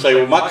lot of people say,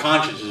 well, my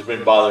conscience has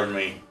been bothering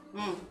me.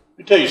 Mm. Let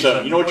me tell you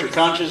something. You know what your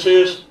conscience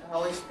is? The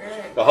Holy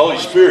Spirit. The Holy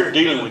Spirit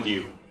dealing with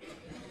you.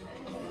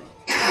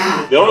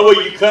 The only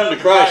way you come to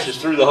Christ is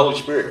through the Holy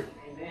Spirit.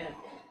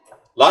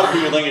 A lot of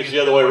people think it's the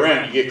other way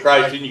around. You get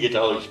Christ, then you get the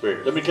Holy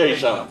Spirit. Let me tell you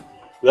something.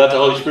 Without the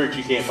Holy Spirit,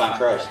 you can't find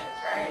Christ.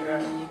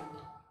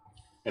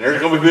 And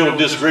there's going to be people who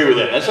disagree with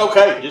that. That's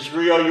okay.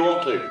 Disagree all you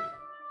want to.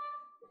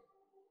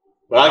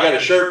 But I got a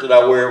shirt that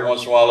I wear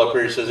once in a while up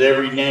here. It says,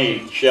 every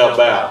knee shall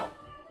bow,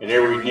 and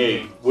every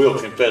knee will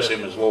confess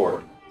Him as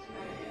Lord.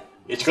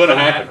 It's going to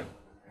happen.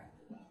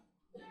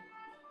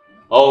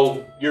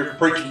 Oh, you're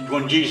preaching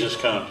when Jesus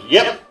comes.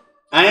 Yep,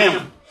 I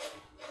am.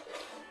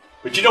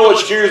 But you know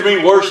what scares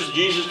me worse than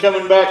Jesus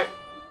coming back?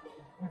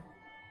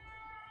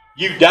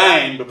 You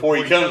dying before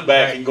He comes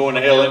back and going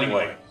to hell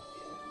anyway.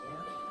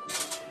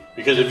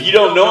 Because if you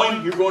don't know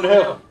Him, you're going to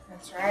hell.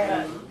 That's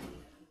right.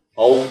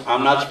 Oh,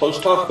 I'm not supposed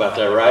to talk about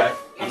that, right?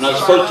 I'm not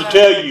supposed to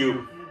tell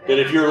you that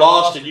if you're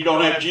lost and you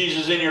don't have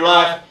Jesus in your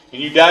life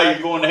and you die,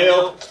 you're going to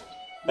hell.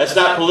 That's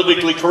not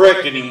politically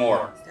correct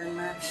anymore. Doesn't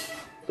matter.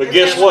 But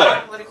guess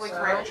what? Politically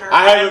correct church.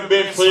 I haven't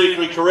been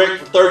politically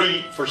correct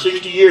for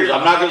 60 years.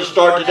 I'm not going to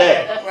start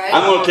today. Right.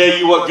 I'm going to tell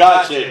you what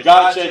God said.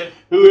 God said,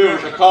 whoever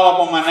shall call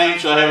upon my name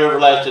shall have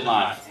everlasting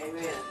life.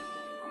 Amen.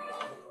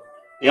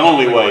 The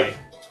only way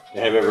to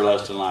have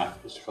everlasting life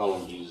is to call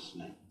on Jesus'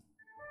 name.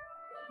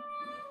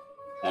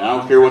 And I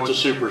don't care what the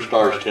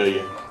superstars tell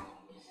you.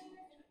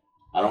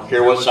 I don't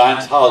care what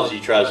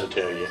Scientology tries to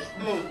tell you.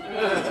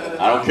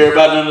 I don't care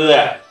about none of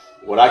that.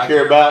 What I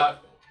care about,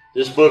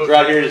 this book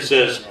right here that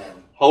says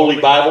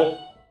Holy Bible,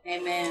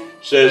 Amen.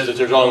 says that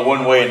there's only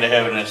one way into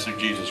heaven, and that's through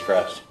Jesus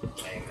Christ.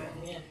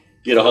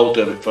 Get a hold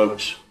of it,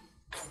 folks.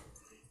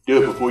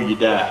 Do it before you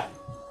die.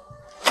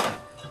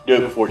 Do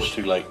it before it's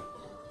too late.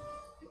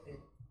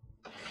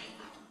 I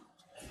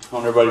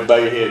want everybody to bow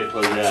your head and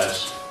close your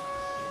eyes.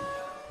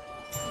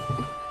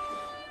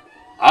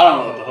 I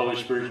don't know if the Holy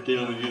Spirit's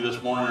dealing with you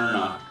this morning or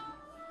not.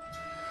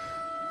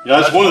 You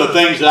know, that's one of the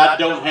things that I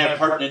don't have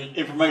pertinent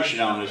information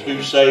on is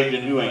who's saved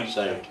and who ain't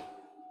saved.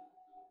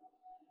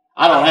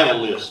 I don't have a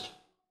list.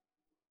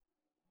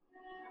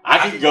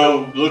 I could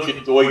go look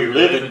at the way you're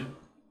living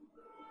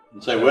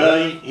and say,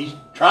 well, he's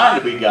trying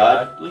to be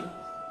godly.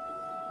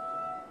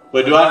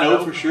 But do I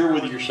know for sure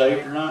whether you're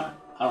saved or not?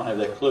 I don't have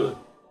that clue.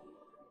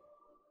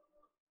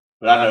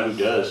 But I know who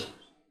does.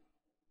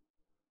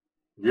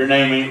 If your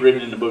name ain't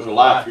written in the book of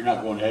life, you're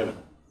not going to heaven.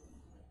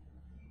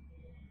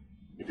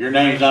 If your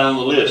name's not on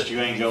the list, you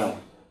ain't going.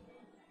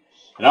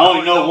 And I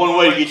only know one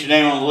way to get your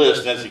name on the list,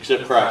 and that's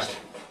accept Christ.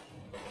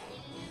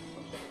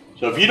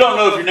 So if you don't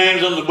know if your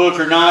name's on the book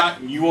or not,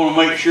 and you want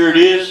to make sure it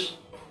is,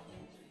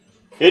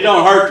 it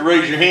don't hurt to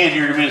raise your hand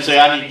here in a minute and say,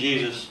 I need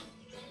Jesus.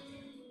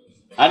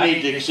 I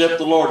need to accept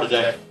the Lord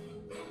today.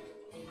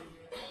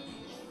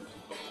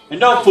 And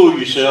don't fool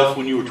yourself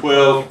when you were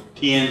 12,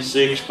 10,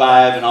 6,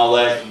 5, and all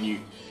that, and you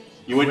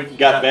went and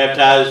got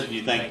baptized, and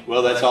you think,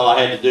 well, that's all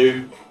I had to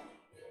do.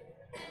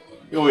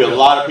 There'll be a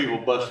lot of people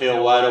bust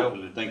hell wide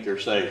open that think they're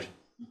saved.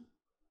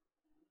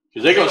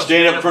 Because they're going to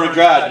stand up in front of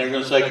God, and they're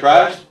going to say,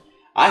 Christ,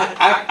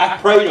 I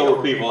prayed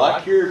over people. I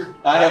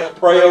have to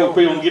pray over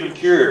people and get them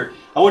cured.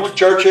 I went to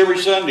church every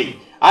Sunday.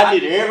 I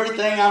did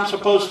everything I'm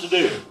supposed to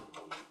do.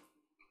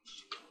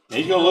 And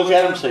He's going to look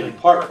at them and say,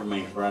 depart from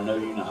me, for I know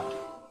you not.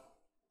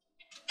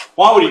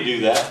 Why would He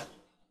do that?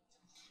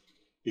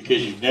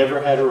 Because you've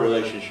never had a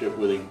relationship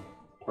with Him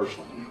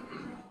personally.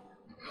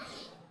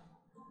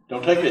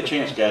 Don't take that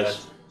chance,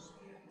 guys.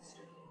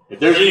 If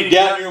there's any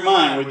doubt in your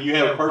mind whether you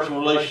have a personal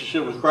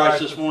relationship with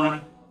Christ this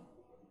morning,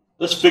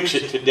 let's fix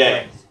it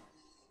today.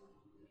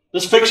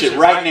 Let's fix it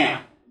right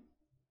now.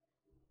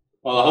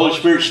 While the Holy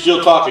Spirit's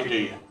still talking to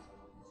you.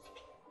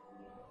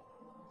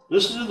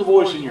 Listen to the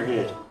voice in your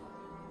head.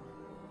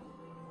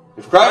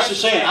 If Christ is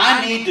saying,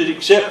 I need to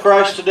accept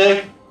Christ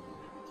today,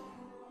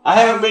 I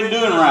haven't been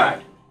doing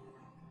right.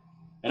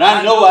 And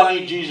I know I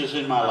need Jesus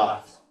in my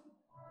life.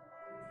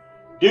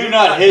 Do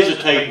not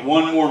hesitate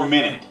one more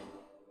minute.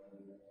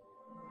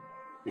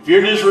 If you're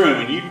in this room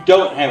and you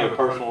don't have a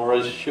personal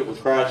relationship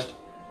with Christ,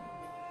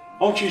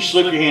 why don't you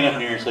slip your hand up in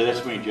the air and say,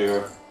 that's me,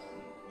 JR.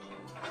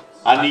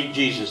 I need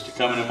Jesus to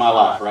come into my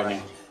life right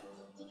now.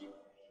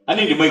 I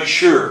need to make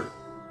sure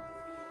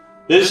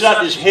that it's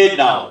not just head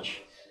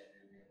knowledge.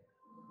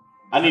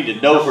 I need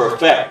to know for a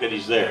fact that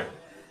He's there.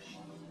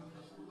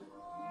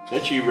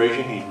 That's you. Raise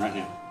your hand right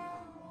now.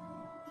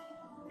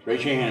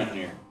 Raise your hand up in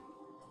the air.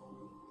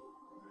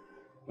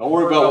 Don't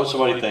worry about what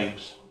somebody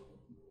thinks.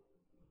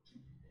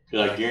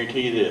 Because I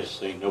guarantee you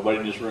this, ain't nobody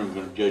in this room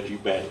going to judge you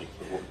badly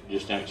for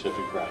just not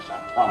accepting Christ. I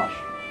promise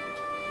you.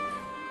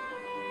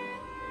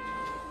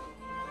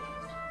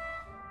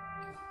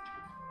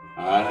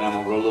 Alright, and I'm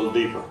going to go a little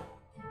deeper.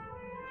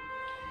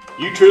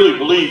 You truly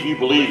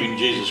believe in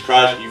Jesus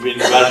Christ and you've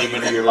invited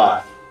Him into your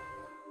life.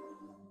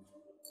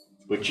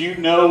 But you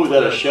know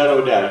without a shadow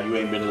of doubt you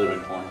ain't been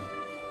living for Him.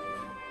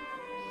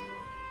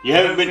 You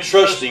haven't been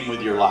trusting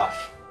with your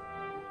life.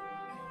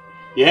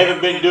 You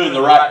haven't been doing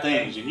the right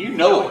things, and you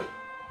know it.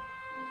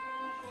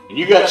 And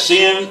you got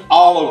sin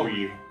all over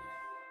you.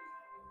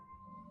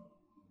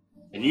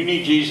 And And you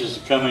need Jesus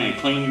to come in and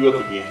clean you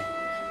up again.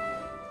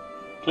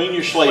 Clean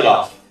your slate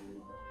off.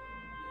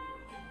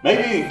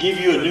 Maybe even give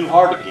you a new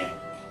heart again.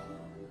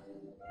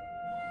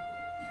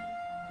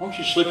 Why don't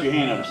you slip your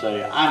hand up and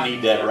say, I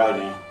need that right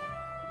now.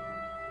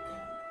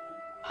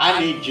 I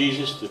need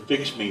Jesus to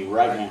fix me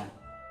right now.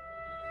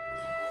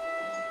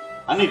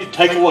 I need to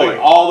take away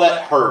all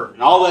that hurt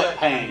and all that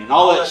pain and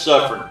all that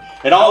suffering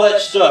and all that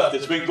stuff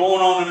that's been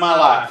going on in my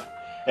life.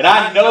 And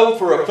I know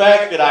for a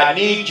fact that I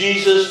need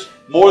Jesus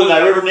more than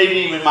I've ever needed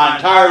Him in my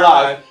entire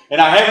life.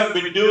 And I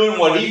haven't been doing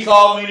what He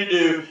called me to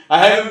do. I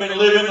haven't been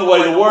living the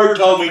way the Word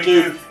told me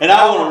to. And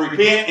I want to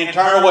repent and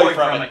turn away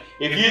from it.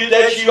 If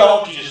that's you, I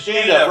want you to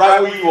stand up right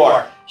where you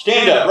are.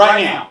 Stand up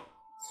right now.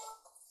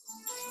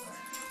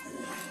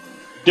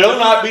 Do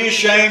not be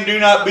ashamed. Do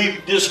not be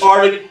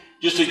disheartened.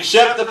 Just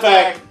accept the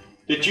fact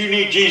that you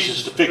need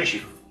Jesus to fix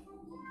you.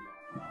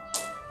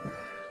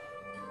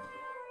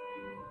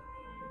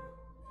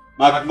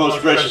 My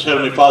most gracious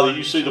Heavenly Father,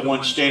 you see the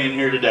ones standing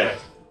here today.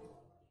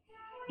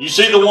 You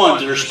see the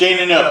ones that are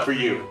standing up for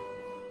you.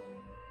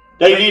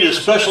 They need a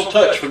special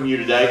touch from you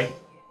today.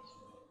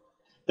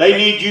 They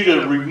need you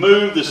to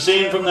remove the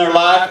sin from their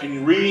life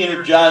and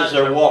re-energize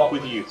their walk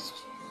with you.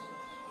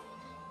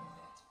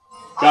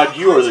 God,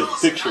 you are the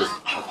fixer of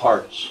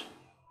hearts.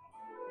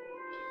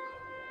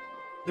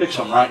 Fix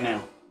them right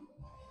now.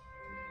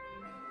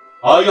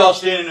 All y'all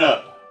standing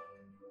up,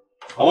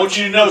 I want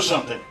you to know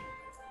something.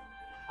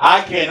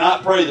 I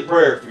cannot pray the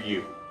prayer for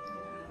you.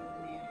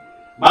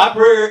 My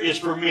prayer is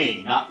for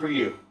me, not for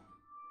you.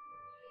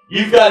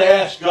 You've got to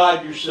ask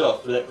God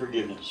yourself for that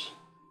forgiveness.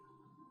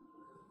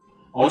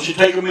 I want you to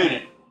take a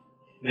minute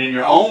and in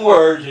your own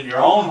words, in your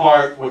own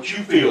heart, what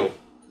you feel,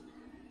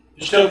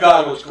 just tell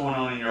God what's going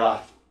on in your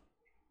life.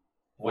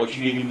 What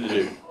you need Him to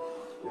do.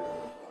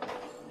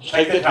 Just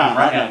take that time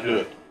right now and do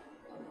it.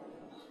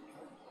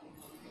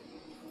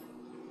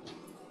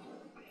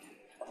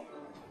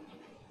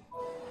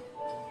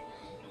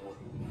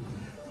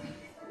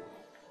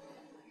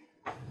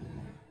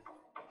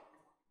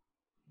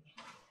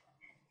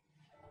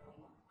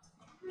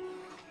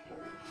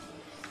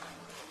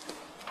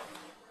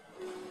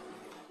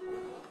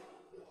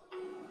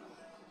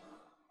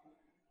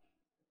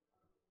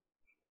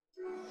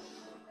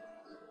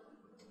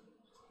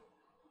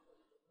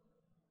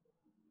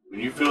 When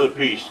you feel the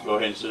peace, go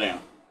ahead and sit down.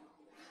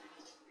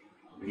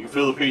 When you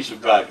feel the peace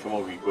of God come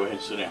over you, go ahead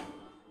and sit down.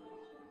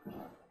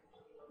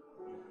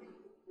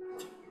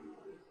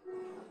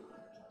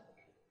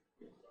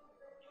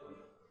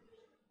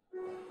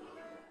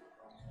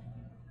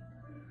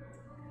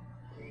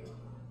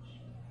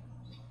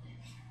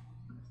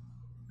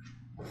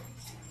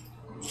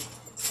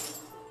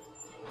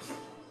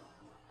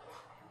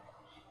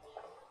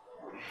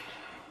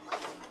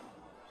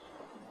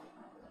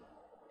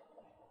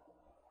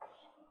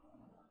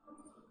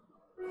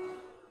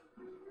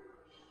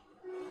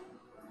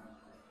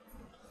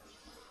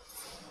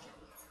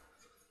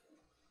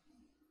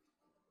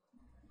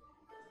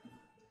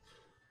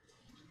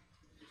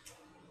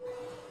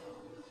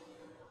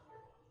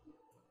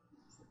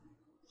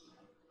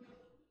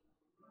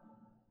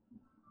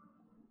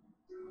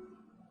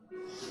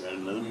 Got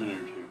another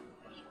minute or two.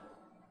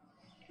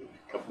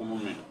 A couple more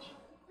minutes.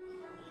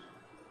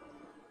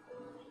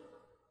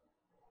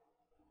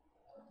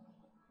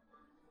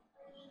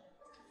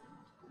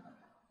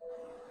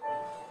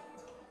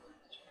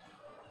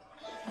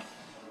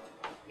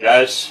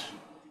 Guys,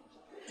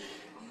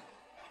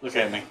 look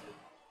at me.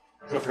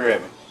 Look here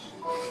at me.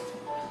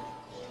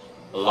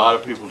 A lot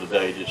of people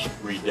today just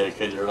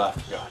rededicated their life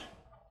to God.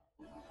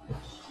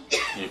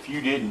 And if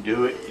you didn't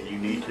do it and you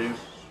need to,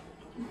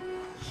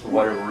 for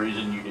whatever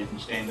reason you didn't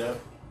stand up,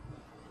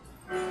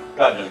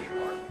 God knows your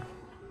heart.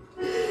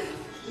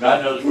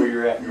 God knows where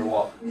you're at in your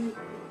walk.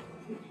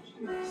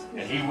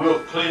 And He will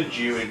cleanse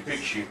you and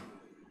fix you.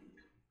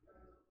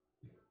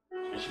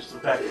 It's just the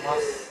fact of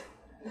life.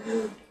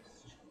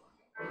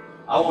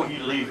 I want you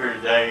to leave here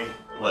today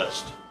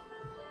blessed.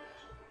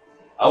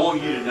 I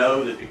want you to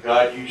know that the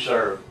God you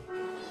serve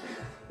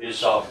is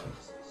sovereign.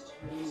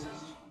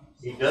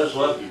 He does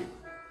love you.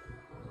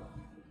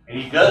 And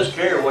He does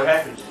care what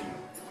happens to you.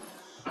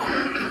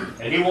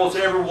 And He wants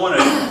every one of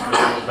you to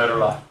live a better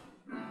life.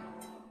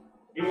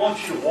 He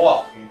wants you to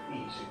walk in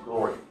peace and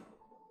glory.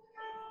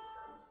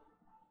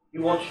 He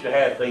wants you to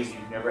have things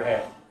you've never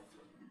had.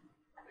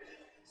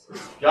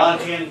 John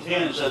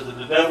 10:10 says that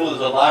the devil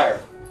is a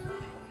liar,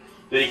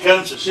 that he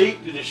comes to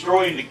seek, to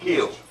destroy, and to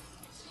kill.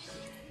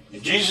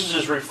 And Jesus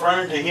is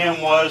referring to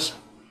him was,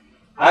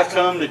 I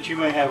come that you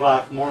may have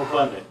life more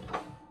abundant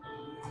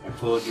and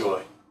full of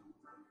joy.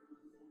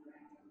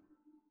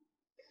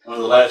 One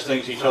of the last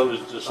things He told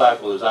His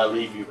disciples is, I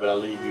leave you, but I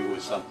leave you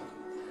with something.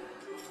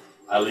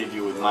 I leave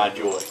you with my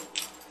joy.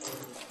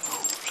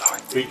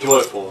 Be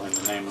joyful in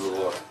the name of the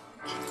Lord.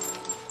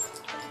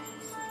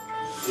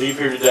 Leave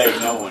here today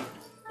knowing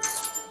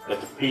that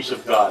the peace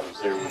of God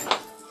is there with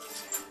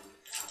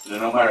you.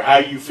 And no matter how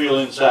you feel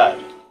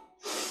inside,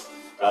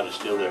 God is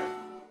still there.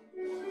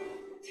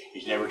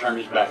 He's never turned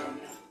His back on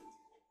you.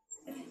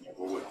 And He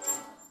never will.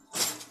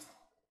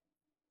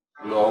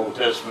 A little Old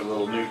Testament, a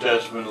little New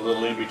Testament, a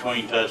little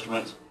in-between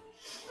testaments.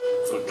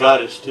 But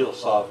God is still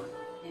sovereign.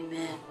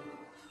 Amen.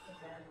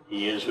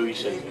 He is who He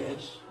says He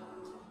is.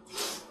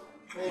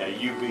 Now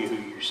you be who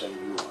you say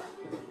you are.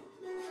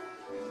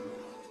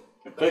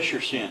 Confess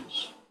your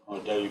sins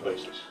on a daily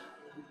basis.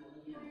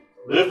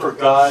 Live for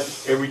God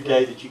every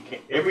day that you can.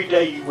 Every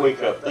day you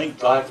wake up, thank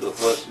God for the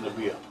blessing to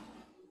be up.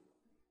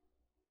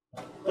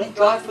 Thank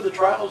God for the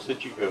trials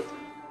that you go through.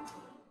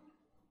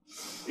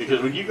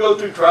 Because when you go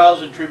through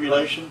trials and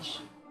tribulations,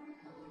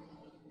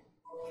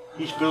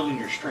 He's building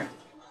your strength.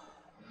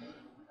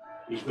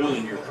 He's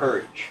building your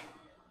courage.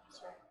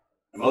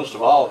 And most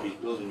of all, He's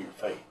building your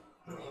faith.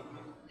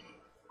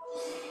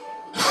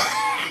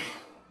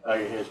 Bow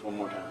your heads one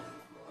more time.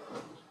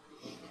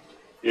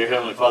 Dear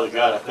Heavenly Father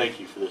God, I thank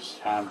You for this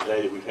time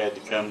today that we've had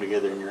to come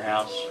together in Your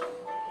house.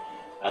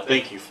 I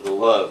thank You for the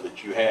love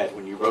that You had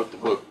when You wrote the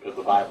book of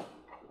the Bible.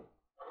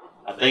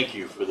 I thank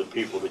You for the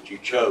people that You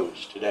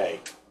chose today,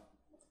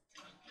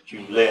 that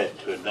You led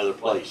to another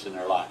place in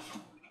their life.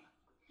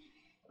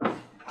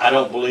 I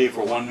don't believe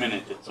for 1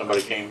 minute that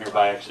somebody came here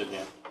by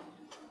accident.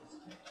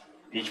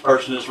 Each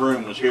person in this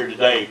room was here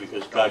today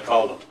because God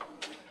called them.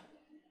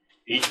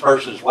 Each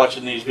person is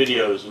watching these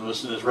videos and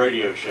listening to this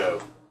radio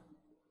show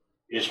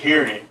is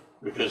hearing it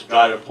because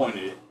God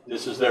appointed it.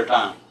 This is their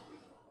time.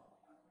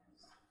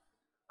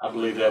 I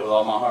believe that with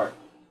all my heart.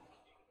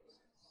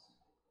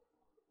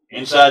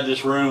 Inside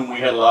this room,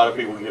 we had a lot of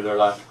people give their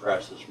life to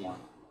Christ this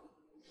morning.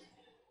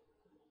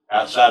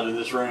 Outside of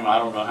this room, I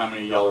don't know how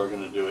many of y'all are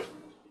going to do it.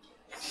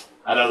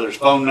 I know there's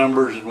phone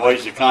numbers and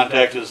ways to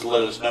contact us to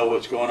let us know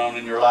what's going on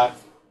in your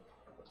life.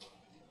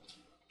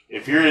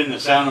 If you're in the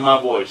sound of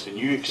my voice and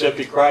you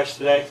accepted Christ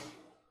today,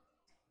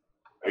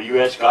 or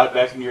you asked God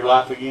back into your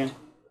life again,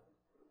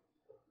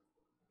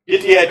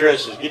 get the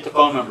addresses, get the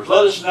phone numbers.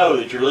 Let us know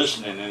that you're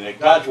listening and that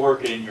God's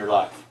working in your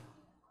life.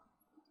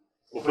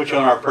 We'll put you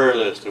on our prayer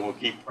list and we'll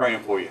keep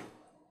praying for you.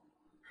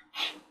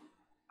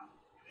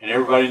 And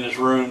everybody in this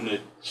room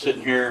that's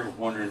sitting here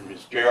wondering,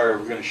 is JR ever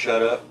going to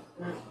shut up?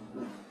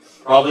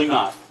 Probably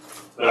not,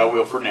 but I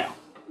will for now.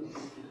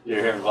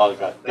 Dear Heavenly Father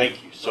God,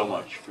 thank You so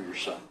much for Your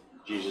Son.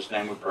 In Jesus'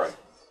 name we pray.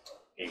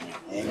 Amen.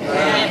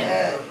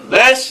 Amen.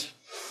 Les?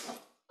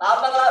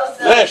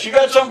 Les, you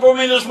got something for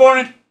me this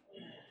morning?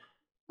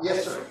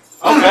 Yes, sir.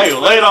 Okay,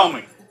 lay it on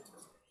me.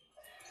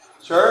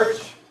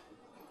 Church,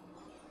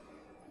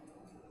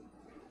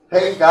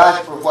 thank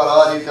God for what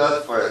all He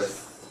does for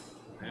us.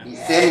 He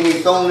sent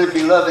His only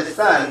beloved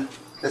Son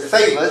to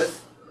save us,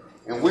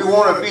 and we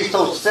want to be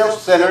so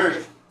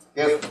self-centered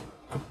if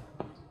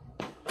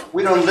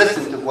we don't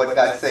listen to what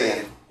God's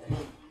saying.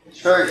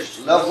 Church,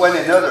 love one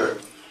another.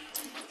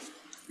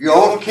 Your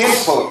own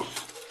kinfolks,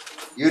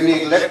 you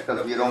neglect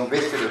them, you don't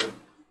visit them,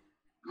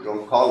 you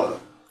don't call them.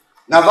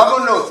 Now,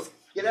 vámonos,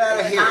 get out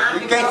of here.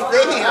 You can't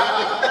stay here.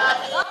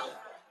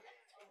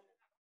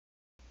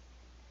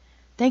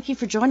 Thank you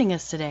for joining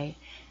us today.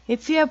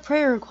 If you have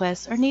prayer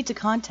requests or need to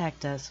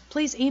contact us,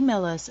 please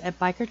email us at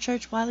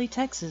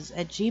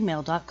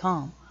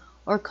bikerchurchwileytexas@gmail.com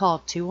or call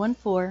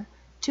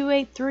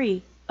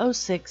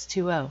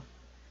 214-283-0620.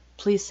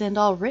 Please send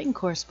all written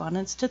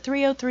correspondence to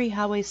 303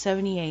 Highway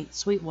 78,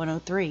 Suite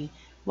 103,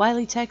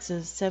 Wiley,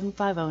 Texas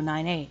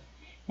 75098.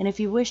 And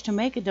if you wish to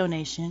make a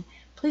donation,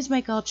 please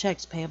make all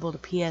checks payable to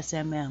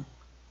PSMM.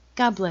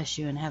 God bless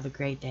you and have a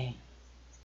great day.